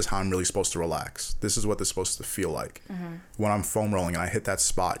 this is how I'm really supposed to relax. This is what this is supposed to feel like. When I'm foam rolling and I hit that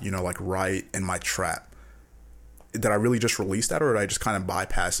spot, like right in my trap. Did I really just release that, or did I just kind of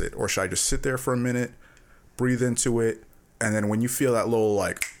bypass it? Or should I just sit there for a minute, breathe into it, and then when you feel that little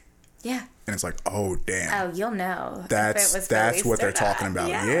like, yeah, and it's like, oh damn, oh, you'll know. That's what they're talking about.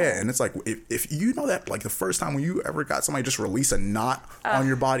 Yeah, and it's like if you know that like the first time when you ever got somebody just release a knot on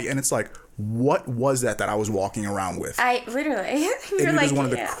your body, and it's like, what was that I was walking around with? I literally, it was one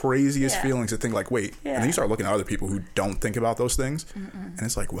of the craziest feelings to think like, wait, and then you start looking at other people who don't think about those things, and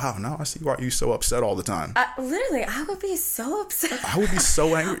it's like, wow, now I see why you're so upset all the time. Literally, I would be so upset. I would be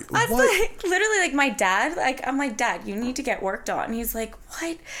so angry. I was like, literally, like my dad, like I'm like, Dad, you need to get worked on. And he's like,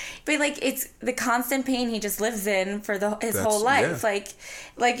 what? But like, it's the constant pain he just lives in for his whole life. Yeah.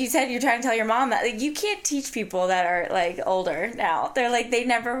 Like you said, you're trying to tell your mom that like you can't teach people that are like older now. They're like, they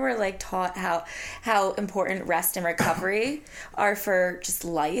never were like taught how important rest and recovery are for just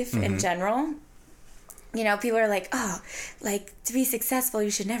life in general. You know, people are like, oh, like to be successful,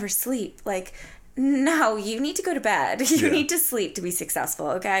 you should never sleep. Like, no, you need to go to bed. You need to sleep to be successful,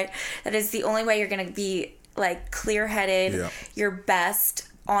 okay? That is the only way you're going to be, like, clear-headed, your best,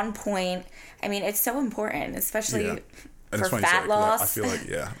 on point. I mean, it's so important, especially for fat loss. I feel like,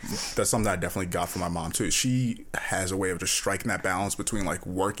 that's something I definitely got from my mom, too. She has a way of just striking that balance between, like,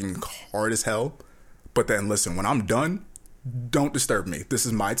 working hard as hell, but then, listen, when I'm done, don't disturb me. This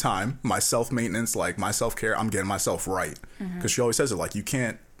is my time, my self-maintenance, like, my self-care. I'm getting myself right. Because she always says it, like, you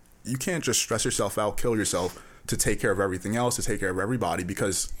can't just stress yourself out, kill yourself to take care of everything else, to take care of everybody,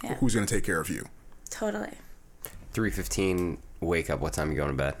 because who's going to take care of you? Totally. 3:15, wake up. What time are you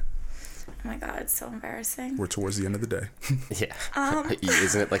going to bed? Oh my God, it's so embarrassing. We're towards the end of the day.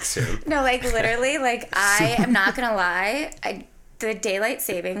 Isn't it like soon? No, like literally, like I am not going to lie. The daylight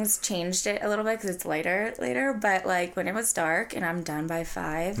savings changed it a little bit because it's later, but like when it was dark and I'm done by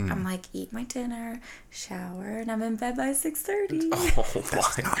 5, I'm like, eat my dinner, shower, and I'm in bed by 6:30. Oh,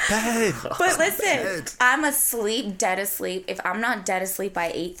 that's not bad. But listen, I'm asleep, dead asleep. If I'm not dead asleep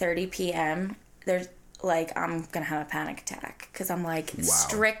by 8:30 p.m., there's like I'm gonna have a panic attack because I'm like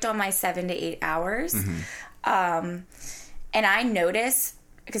strict on my 7 to 8 hours. And I notice,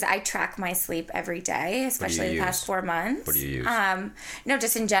 because I track my sleep every day, especially the past 4 months. What do you use? No,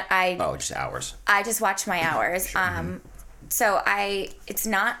 just in just hours. I just watch my hours. So it's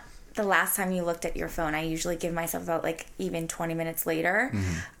not the last time you looked at your phone. I usually give myself about like even 20 minutes later.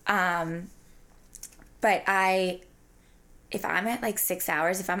 But if I'm at like 6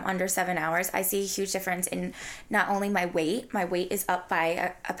 hours, if I'm under 7 hours, I see a huge difference in not only my weight is up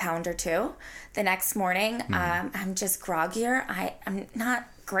by a pound or 2. The next morning, I'm just groggier. I'm not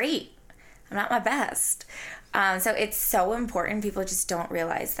great. I'm not my best. So it's so important. People just don't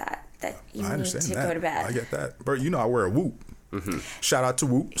realize that you need to go to bed. I get that. Bert, you know I wear a Whoop. Shout out to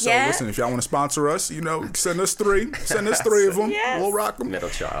Whoop. So listen, if y'all want to sponsor us, send us 3. Send us 3 of them. We'll rock them. Middle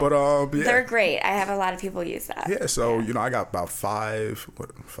child. But they're great. I have a lot of people use that. Yeah, so I got about 5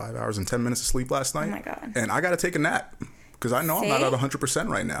 hours and 10 minutes of sleep last night. Oh my God. And I got to take a nap because I know I'm not at 100%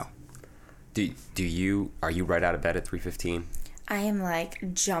 right now. Are you right out of bed at 3:15? I am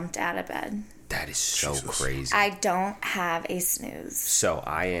like jumped out of bed. That is so crazy. I don't have a snooze. So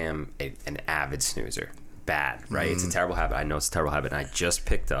I am an avid snoozer. Bad, right? It's a terrible habit. I know it's a terrible habit. And I just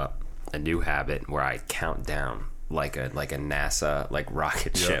picked up a new habit where I count down like a NASA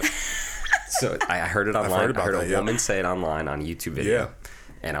rocket ship. So I heard it online. I heard a woman say it online on a YouTube video.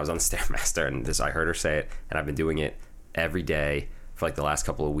 And I was on the Stairmaster, and I heard her say it, and I've been doing it every day for like the last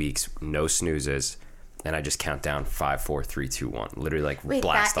couple of weeks. No snoozes. And I just count down 5, 4, 3, 2, 1. Literally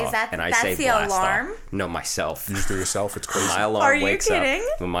blast off. And I say blast alarm? Off. No, myself. You just do yourself. It's crazy. My alarm Are you wakes kidding?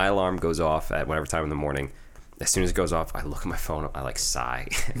 up. When my alarm goes off at whatever time in the morning, as soon as it goes off, I look at my phone. I sigh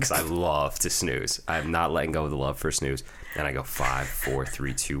because I love to snooze. I'm not letting go of the love for snooze. And I go 5, 4,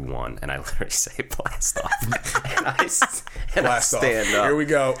 3, 2, 1, and I literally say blast off. and I stand up. Here we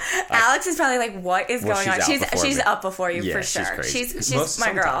go. Alex is probably like, "What is going on?" She's up before you for sure. She's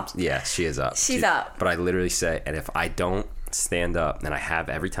my girl. Yeah, she is up. She's up. But I literally say, and if I don't stand up, and I have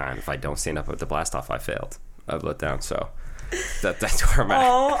every time, if I don't stand up at the blast off, I failed. I've let down. So. That's where I'm at.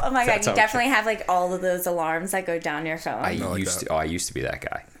 Oh my God! You definitely have like all of those alarms that go down your phone. I used to be that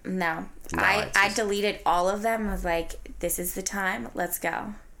guy. No, I deleted all of them. I was like, this is the time. Let's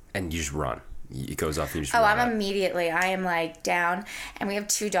go. And you just run. It goes off. And you just run. I'm immediately. I am like down, and we have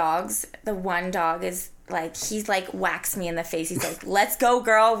 2 dogs. The one dog is like, he's like whacks me in the face. He's like, "Let's go,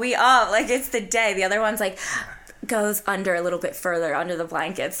 girl. We up." Like it's the day. The other one's like goes under a little bit further under the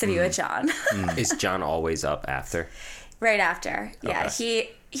blankets to be with John. Is John always up after? Right after. Yeah.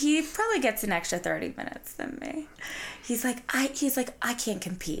 Okay. He probably gets an extra 30 minutes than me. He's like, I can't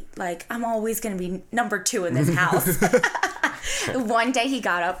compete. Like, I'm always going to be number 2 in this house. One day he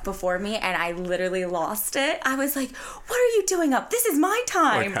got up before me and I literally lost it. I was like, "What are you doing up? This is my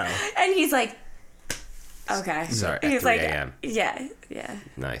time." And he's like, "Okay." Sorry, at he's 3 like, a.m. Yeah.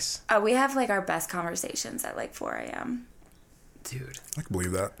 Nice. We have like our best conversations at like 4 a.m. Dude. I can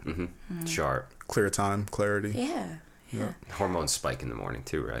believe that. Sharp. Clear time, clarity. Yeah. Hormones spike in the morning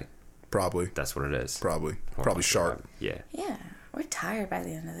too, right? Probably. That's what it is. Probably Or sharp. Yeah. Yeah, we're tired by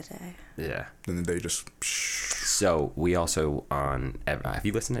the end of the day. Yeah. Then the day just. So we also have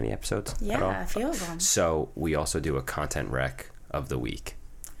you listened to any episodes at all? Yeah, a few of them. So we also do a content rec of the week.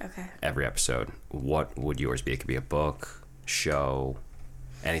 Okay. Every episode. What would yours be? It could be a book, show,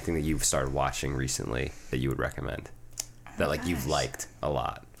 anything that you've started watching recently that you would recommend. That like you've liked a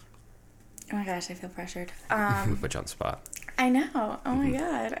lot. Oh my gosh, I feel pressured. Put you on the spot. I know. Oh my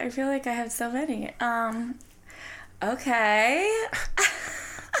god, I feel like I have so many. Okay.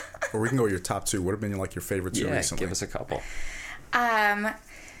 Or we can go with your top 2. What have been like your favorite 2 recently? Give us a couple. Oh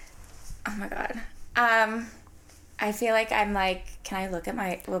my god. I feel like I'm like, can I look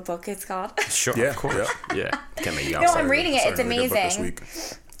at what book it's called? Sure, Yeah, of course. Yeah. Can make you No, I'm reading it. It's Starting a good book this amazing.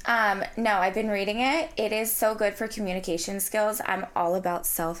 week. No, I've been reading it. It is so good for communication skills. I'm all about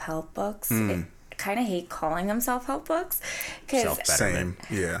self-help books. I kind of hate calling them self-help books because Same.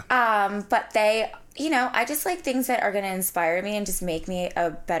 Yeah. but they, I just like things that are going to inspire me and just make me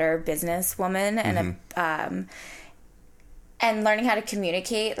a better businesswoman and learning how to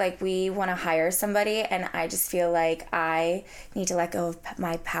communicate. Like, we want to hire somebody, and I just feel like I need to let go of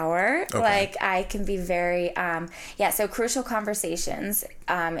my power. Okay. Like, I can be very, so Crucial Conversations,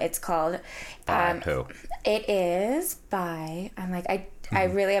 it's called. By who? It is by, I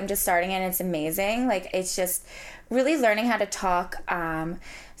really am just starting and it's amazing. Like, it's just really learning how to talk.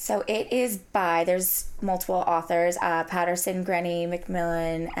 So it is by, there's multiple authors, Patterson, Grenny,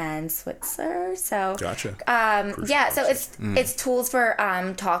 Macmillan, and Switzer. So Gotcha. So it's tools for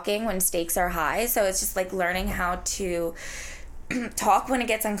talking when stakes are high. So it's just like learning how to talk when it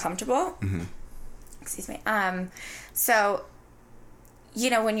gets uncomfortable. Excuse me. So,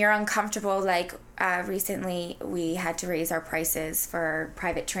 when you're uncomfortable, like recently we had to raise our prices for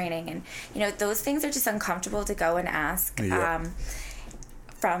private training, and those things are just uncomfortable to go and ask. Yeah.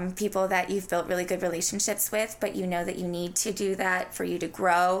 From people that you've built really good relationships with, but that you need to do that for you to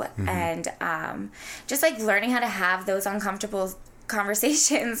grow. And just like learning how to have those uncomfortable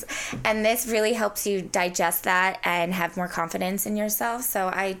conversations, and this really helps you digest that and have more confidence in yourself. So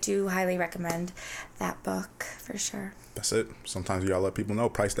I do highly recommend that book for sure. That's it. Sometimes you gotta let people know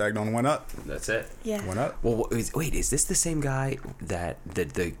price tag don't went up. That's it. Yeah. Went up. Well, wait, is this the same guy that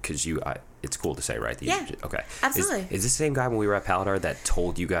because it's cool to say, right? That Yeah. Okay. Absolutely. Is this the same guy when we were at Paladar that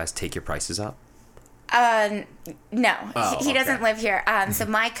told you guys take your prices up? No, Oh, he doesn't okay. live here. So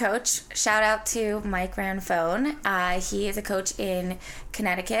my coach, shout out to Mike Ranfone. He is a coach in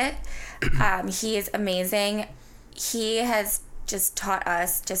Connecticut. He is amazing. He has just taught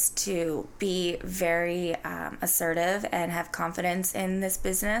us just to be very assertive and have confidence in this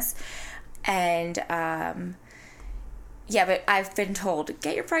business. And but I've been told,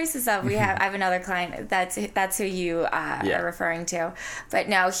 get your prices up. I have another client that's who you are referring to. But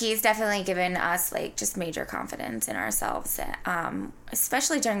no, he's definitely given us like just major confidence in ourselves,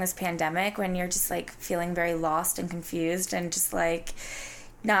 especially during this pandemic when you're just like feeling very lost and confused and just like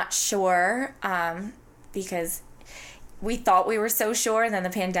not sure, because we thought we were so sure, and then the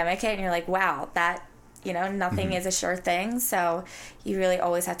pandemic hit and you're like, wow, that nothing is a sure thing. So you really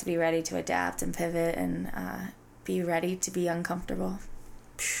always have to be ready to adapt and pivot and be ready to be uncomfortable.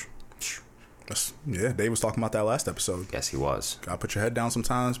 Dave was talking about that last episode. Yes, he was. Gotta put your head down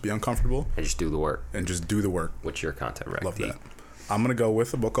sometimes, be uncomfortable, And just do the work. What's your content, right? Love that. I'm gonna go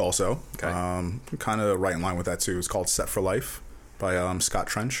with a book also. Okay. Kind of right in line with that too. It's called Set for Life by Scott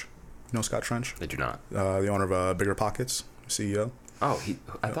Trench. You know Scott Trench? I do not. The owner of Bigger Pockets, CEO. Oh,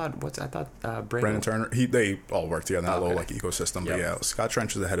 I thought Brandon Turner. They all work together in that little Okay. ecosystem. Yep. But yeah, Scott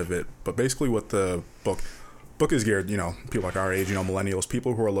Trench is the head of it. But basically, what the book is geared, people like our age, millennials,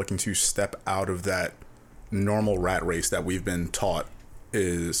 people who are looking to step out of that normal rat race that we've been taught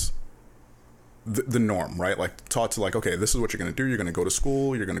is the norm, right? Like taught to okay, this is what you're going to do. You're going to go to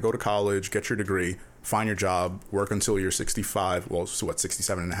school. You're going to go to college, get your degree, find your job, work until you're 65. Well, so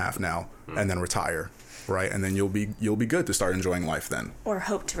 67 and a half now, and then retire. Right, and then you'll be good to start enjoying life then. Or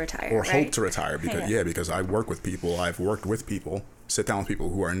hope to retire. Because I work with people. I've worked with people, sit down with people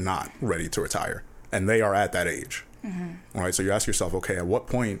who are not ready to retire, and they are at that age. All right, so you ask yourself, okay, at what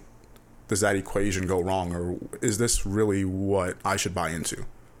point does that equation go wrong, or is this really what I should buy into?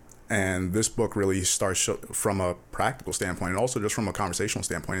 And this book really starts from a practical standpoint, and also just from a conversational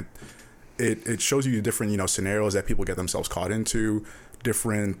standpoint. It shows you different scenarios that people get themselves caught into,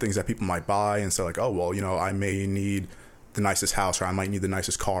 different things that people might buy, and so oh well, I may need the nicest house, or I might need the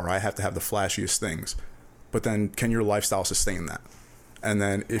nicest car, or I have to have the flashiest things. But then can your lifestyle sustain that? And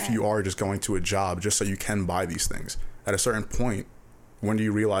then if you are just going to a job just so you can buy these things, at a certain point, when do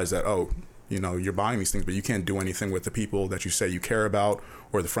you realize that You know, you're buying these things, but you can't do anything with the people that you say you care about,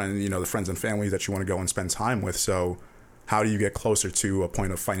 or the friends and family that you want to go and spend time with. So how do you get closer to a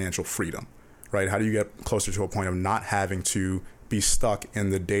point of financial freedom, right? How do you get closer to a point of not having to be stuck in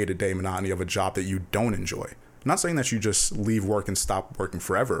the day-to-day monotony of a job that you don't enjoy? I'm not saying that you just leave work and stop working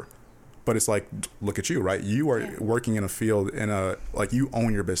forever, but it's like, look at you, right? You are working in a field like you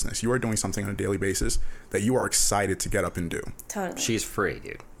own your business. You are doing something on a daily basis that you are excited to get up and do. Totally. She's free,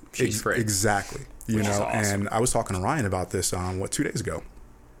 dude. She's free. Exactly. You know, awesome. And I was talking to Ryan about this, 2 days ago.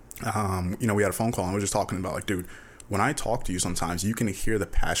 You know, we had a phone call and we were just talking about like, dude, when I talk to you sometimes, you can hear the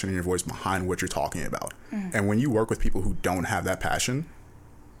passion in your voice behind what you're talking about. And when you work with people who don't have that passion,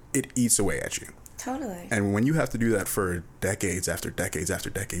 it eats away at you. Totally. And when you have to do that for decades after decades after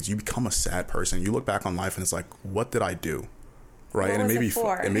decades, you become a sad person. You look back on life and it's like, what did I do? Right. What and was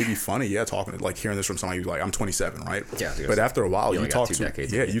it may be funny. Yeah. Talking, like hearing this from somebody who's like, I'm 27. Right. Yeah. But after a while, you talk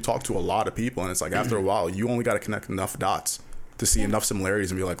to, you talk to a lot of people and it's like, after a while, you only got to connect enough dots to see enough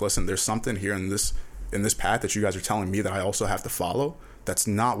similarities and be like, listen, there's something here in this path that you guys are telling me that I also have to follow. That's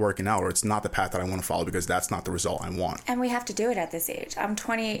not working out, or it's not the path that I want to follow because that's not the result I want. And we have to do it at this age. I'm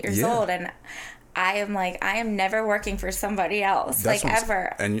 28 years old and I am never working for somebody else, That's like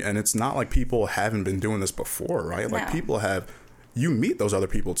ever. And it's not like people haven't been doing this before, right? Like people have, you meet those other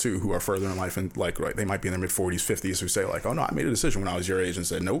people too who are further in life and like, right, they might be in their mid 40s, 50s who say like, oh no, I made a decision when I was your age and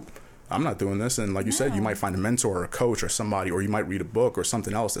said, nope, I'm not doing this. And like you said, you might find a mentor or a coach or somebody, or you might read a book or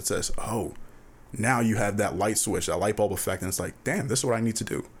something else that says, oh, now you have that light switch, that light bulb effect. And it's like, damn, this is what I need to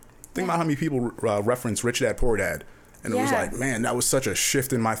do. Think about how many people reference Rich Dad, Poor Dad. And it was like, man, that was such a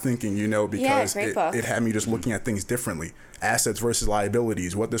shift in my thinking, you know, because it had me just looking at things differently. Assets versus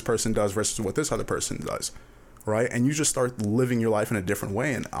liabilities, what this person does versus what this other person does, right? And you just start living your life in a different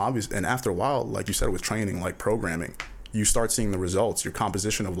way. And and after a while, like you said, with training, like programming, you start seeing the results. Your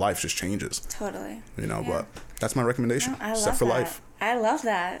composition of life just changes. Totally. You know, but that's my recommendation. I Set for that. life. I love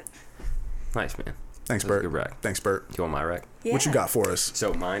that. Nice, man. Thanks, Bert. Good rec. Thanks, Bert. Do you want my rec? Yeah. What you got for us?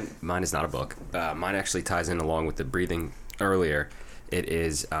 So mine is not a book. Mine actually ties in along with the breathing earlier. It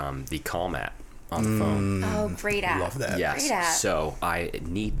is the Calm app on the phone. Oh, great app. Love that. Yes. Great app. So I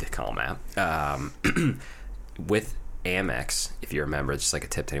need the Calm app. With Amex, if you remember, just like a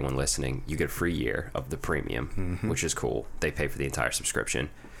tip to anyone listening, you get a free year of the premium, which is cool. They pay for the entire subscription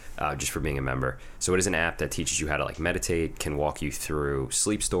just for being a member. So it is an app that teaches you how to like meditate, can walk you through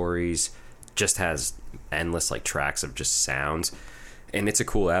sleep stories, just has endless like tracks of just sounds, and it's a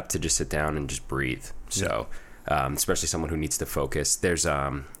cool app to just sit down and just breathe. So especially someone who needs to focus. There's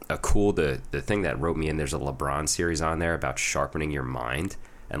the thing that wrote me in, there's a LeBron series on there about sharpening your mind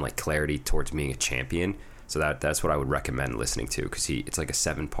and like clarity towards being a champion. So that's what I would recommend listening to, because it's like a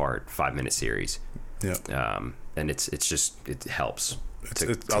 7-part 5-minute series. Yeah. And it helps.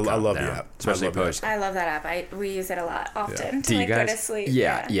 I love the app. Especially post. I love that app. We use it a lot often to Do you guys, go to sleep.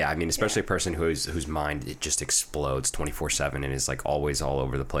 Yeah. I mean, especially a person whose mind, it just explodes 24/7 and is like always all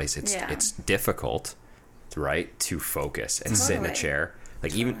over the place. It's difficult, right, to focus and sit in a chair.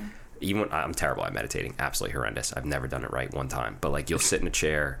 Like even when I'm terrible at meditating, absolutely horrendous. I've never done it right one time. But like you'll sit in a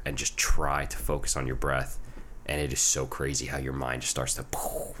chair and just try to focus on your breath. And it is so crazy how your mind just starts to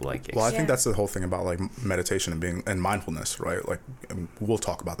like. Well, I think that's the whole thing about like meditation and mindfulness, right? Like, we'll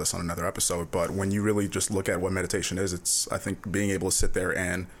talk about this on another episode. But when you really just look at what meditation is, it's, I think, being able to sit there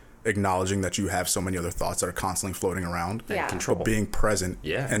and acknowledging that you have so many other thoughts that are constantly floating around, and control, but being present,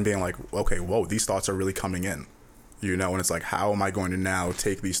 and being like, okay, whoa, these thoughts are really coming in, you know. And it's like, how am I going to now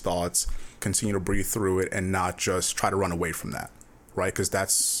take these thoughts, continue to breathe through it, and not just try to run away from that, right? Because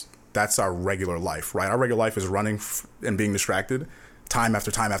that's our regular life, right? Our regular life is running and being distracted time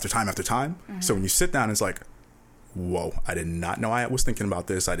after time after time after time. So when you sit down, it's like, whoa, I did not know I was thinking about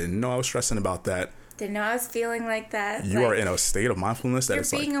this. I didn't know I was stressing about that. Didn't know I was feeling like that. You are in a state of mindfulness that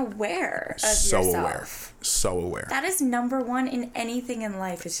is like... You're being aware of yourself. So aware. That is number one in anything in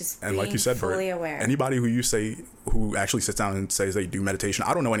life, is just being like you said, fully Bert, aware. Anybody who actually sits down and says they do meditation,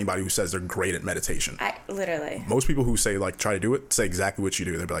 I don't know anybody who says they're great at meditation. Literally. Most people who say like try to do it say exactly what you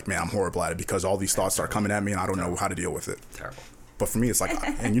do. They'd be like, man, I'm horrible at it because all these thoughts start coming at me and I don't know how to deal with it. Terrible. But for me, it's like,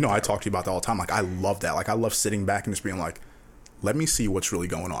 and you know, I talk to you about that all the time. Like, I love that. Like, I love sitting back and just being like, let me see what's really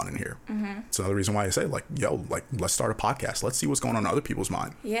going on in here. It's another reason why I say, like, yo, like, let's start a podcast. Let's see what's going on in other people's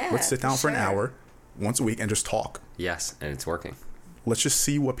mind. Yeah. Let's sit down for an hour once a week and just talk. Yes, and it's working. Let's just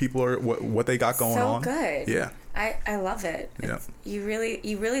see what people are, what they got going on. So good. Yeah. I love it. Yeah. You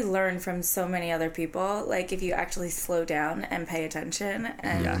really learn from so many other people. Like, if you actually slow down and pay attention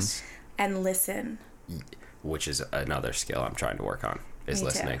and listen. Which is another skill I'm trying to work on. is Me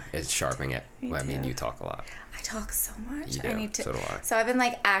listening, too. is sharpening it. Me I mean, too. you talk a lot. I talk so much. You do. I need to. So do I. So I've been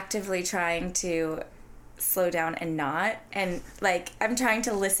like actively trying to slow down and not, and like I'm trying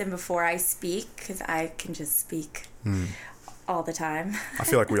to listen before I speak because I can just speak all the time. I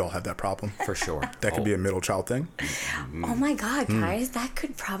feel like we all have that problem. For sure. That could be a middle child thing. Oh my god, guys, that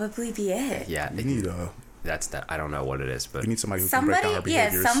could probably be it. Yeah, You need a. that's that. I don't know what it is, but You need somebody who can break down our Somebody, yeah,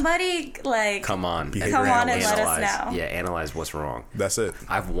 behaviors. somebody like come on, Behavior come on and analyst. let us analyze. know. Yeah, analyze what's wrong. That's it.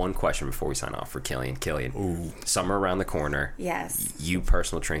 I have one question before we sign off for Killian. Killian, Ooh. summer around the corner. Yes. You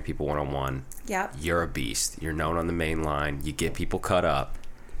personal train people 1-on-1. Yep. You're a beast. You're known on the main line. You get people cut up.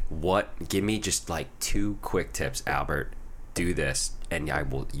 Give me just like 2 quick tips, Albert. Do this, and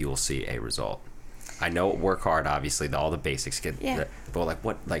you will see a result. I know work hard, obviously. All the basics get. Yeah. But like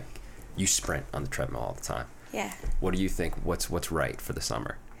what? Like you sprint on the treadmill all the time. Yeah. What do you think? What's right for the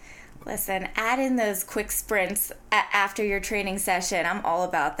summer? Listen, add in those quick sprints after your training session. I'm all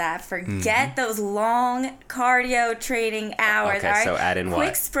about that. Forget those long cardio training hours. Okay, all right? so add in what?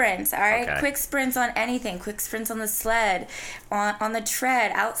 Quick sprints, all right? Okay. Quick sprints on anything. Quick sprints on the sled, on the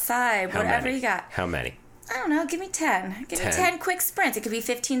tread, outside, whatever you got. How many? I don't know. Give me 10. Give me 10 quick sprints. It could be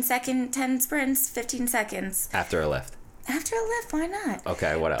 10 sprints, 15 seconds. After a lift. After a lift, why not?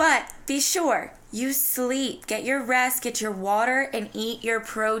 Okay, what else? But be sure you sleep, get your rest, get your water, and eat your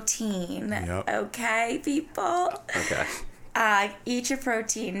protein. Yep. Okay, people? Okay. Eat your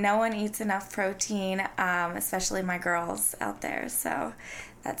protein. No one eats enough protein, especially my girls out there. So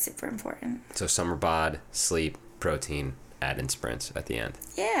that's super important. So summer bod, sleep, protein, add in sprints at the end.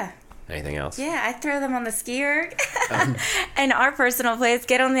 Yeah. Anything else? Yeah, I throw them on the ski erg. And our personal place,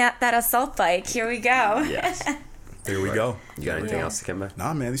 get on that assault bike. Here we go. Yes. There we go. You got anything Yeah. else to come back?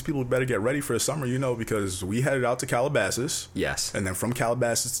 Nah, man, these people better get ready for the summer, because we headed out to Calabasas. Yes. And then from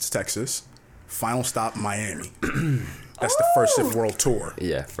Calabasas to Texas. Final stop, Miami. That's the First Sip World Tour.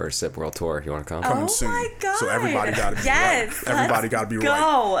 Yeah, First Sip World Tour. You want to come? Coming Oh soon. my God. So everybody got to be Yes, right. Everybody got to be right.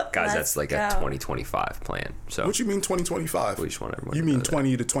 Go. Guys, Let's that's like go. a 2025 plan. So What you mean 2025? we just want everyone You to mean know that.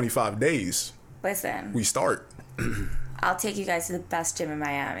 20 to 25 days? Listen, We start. I'll take you guys to the best gym in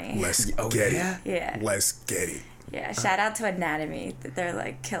Miami. Let's Oh, get yeah? it. Yeah. Let's get it. Yeah, shout out to Anatomy. They're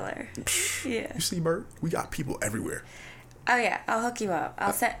like killer. Yeah. You see, Bert? We got people everywhere. Oh yeah, I'll hook you up.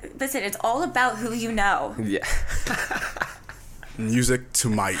 Listen, it's all about who you know. Yeah. Music to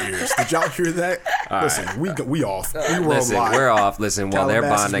my ears. Did y'all hear that? Listen, we off. We worldwide. Listen, we're off. Listen, while they're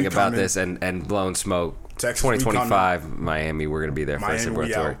Calabasas, bonding we about coming. this and blowing smoke, Texas, we 2025 Miami, we're going to be there. First Miami, Sip World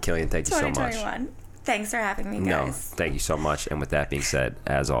we Tour. out. Killian, thank you so much. 2021. Thanks for having me, No, guys. thank you so much. And with that being said,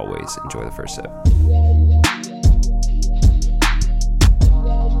 as always, enjoy the first sip.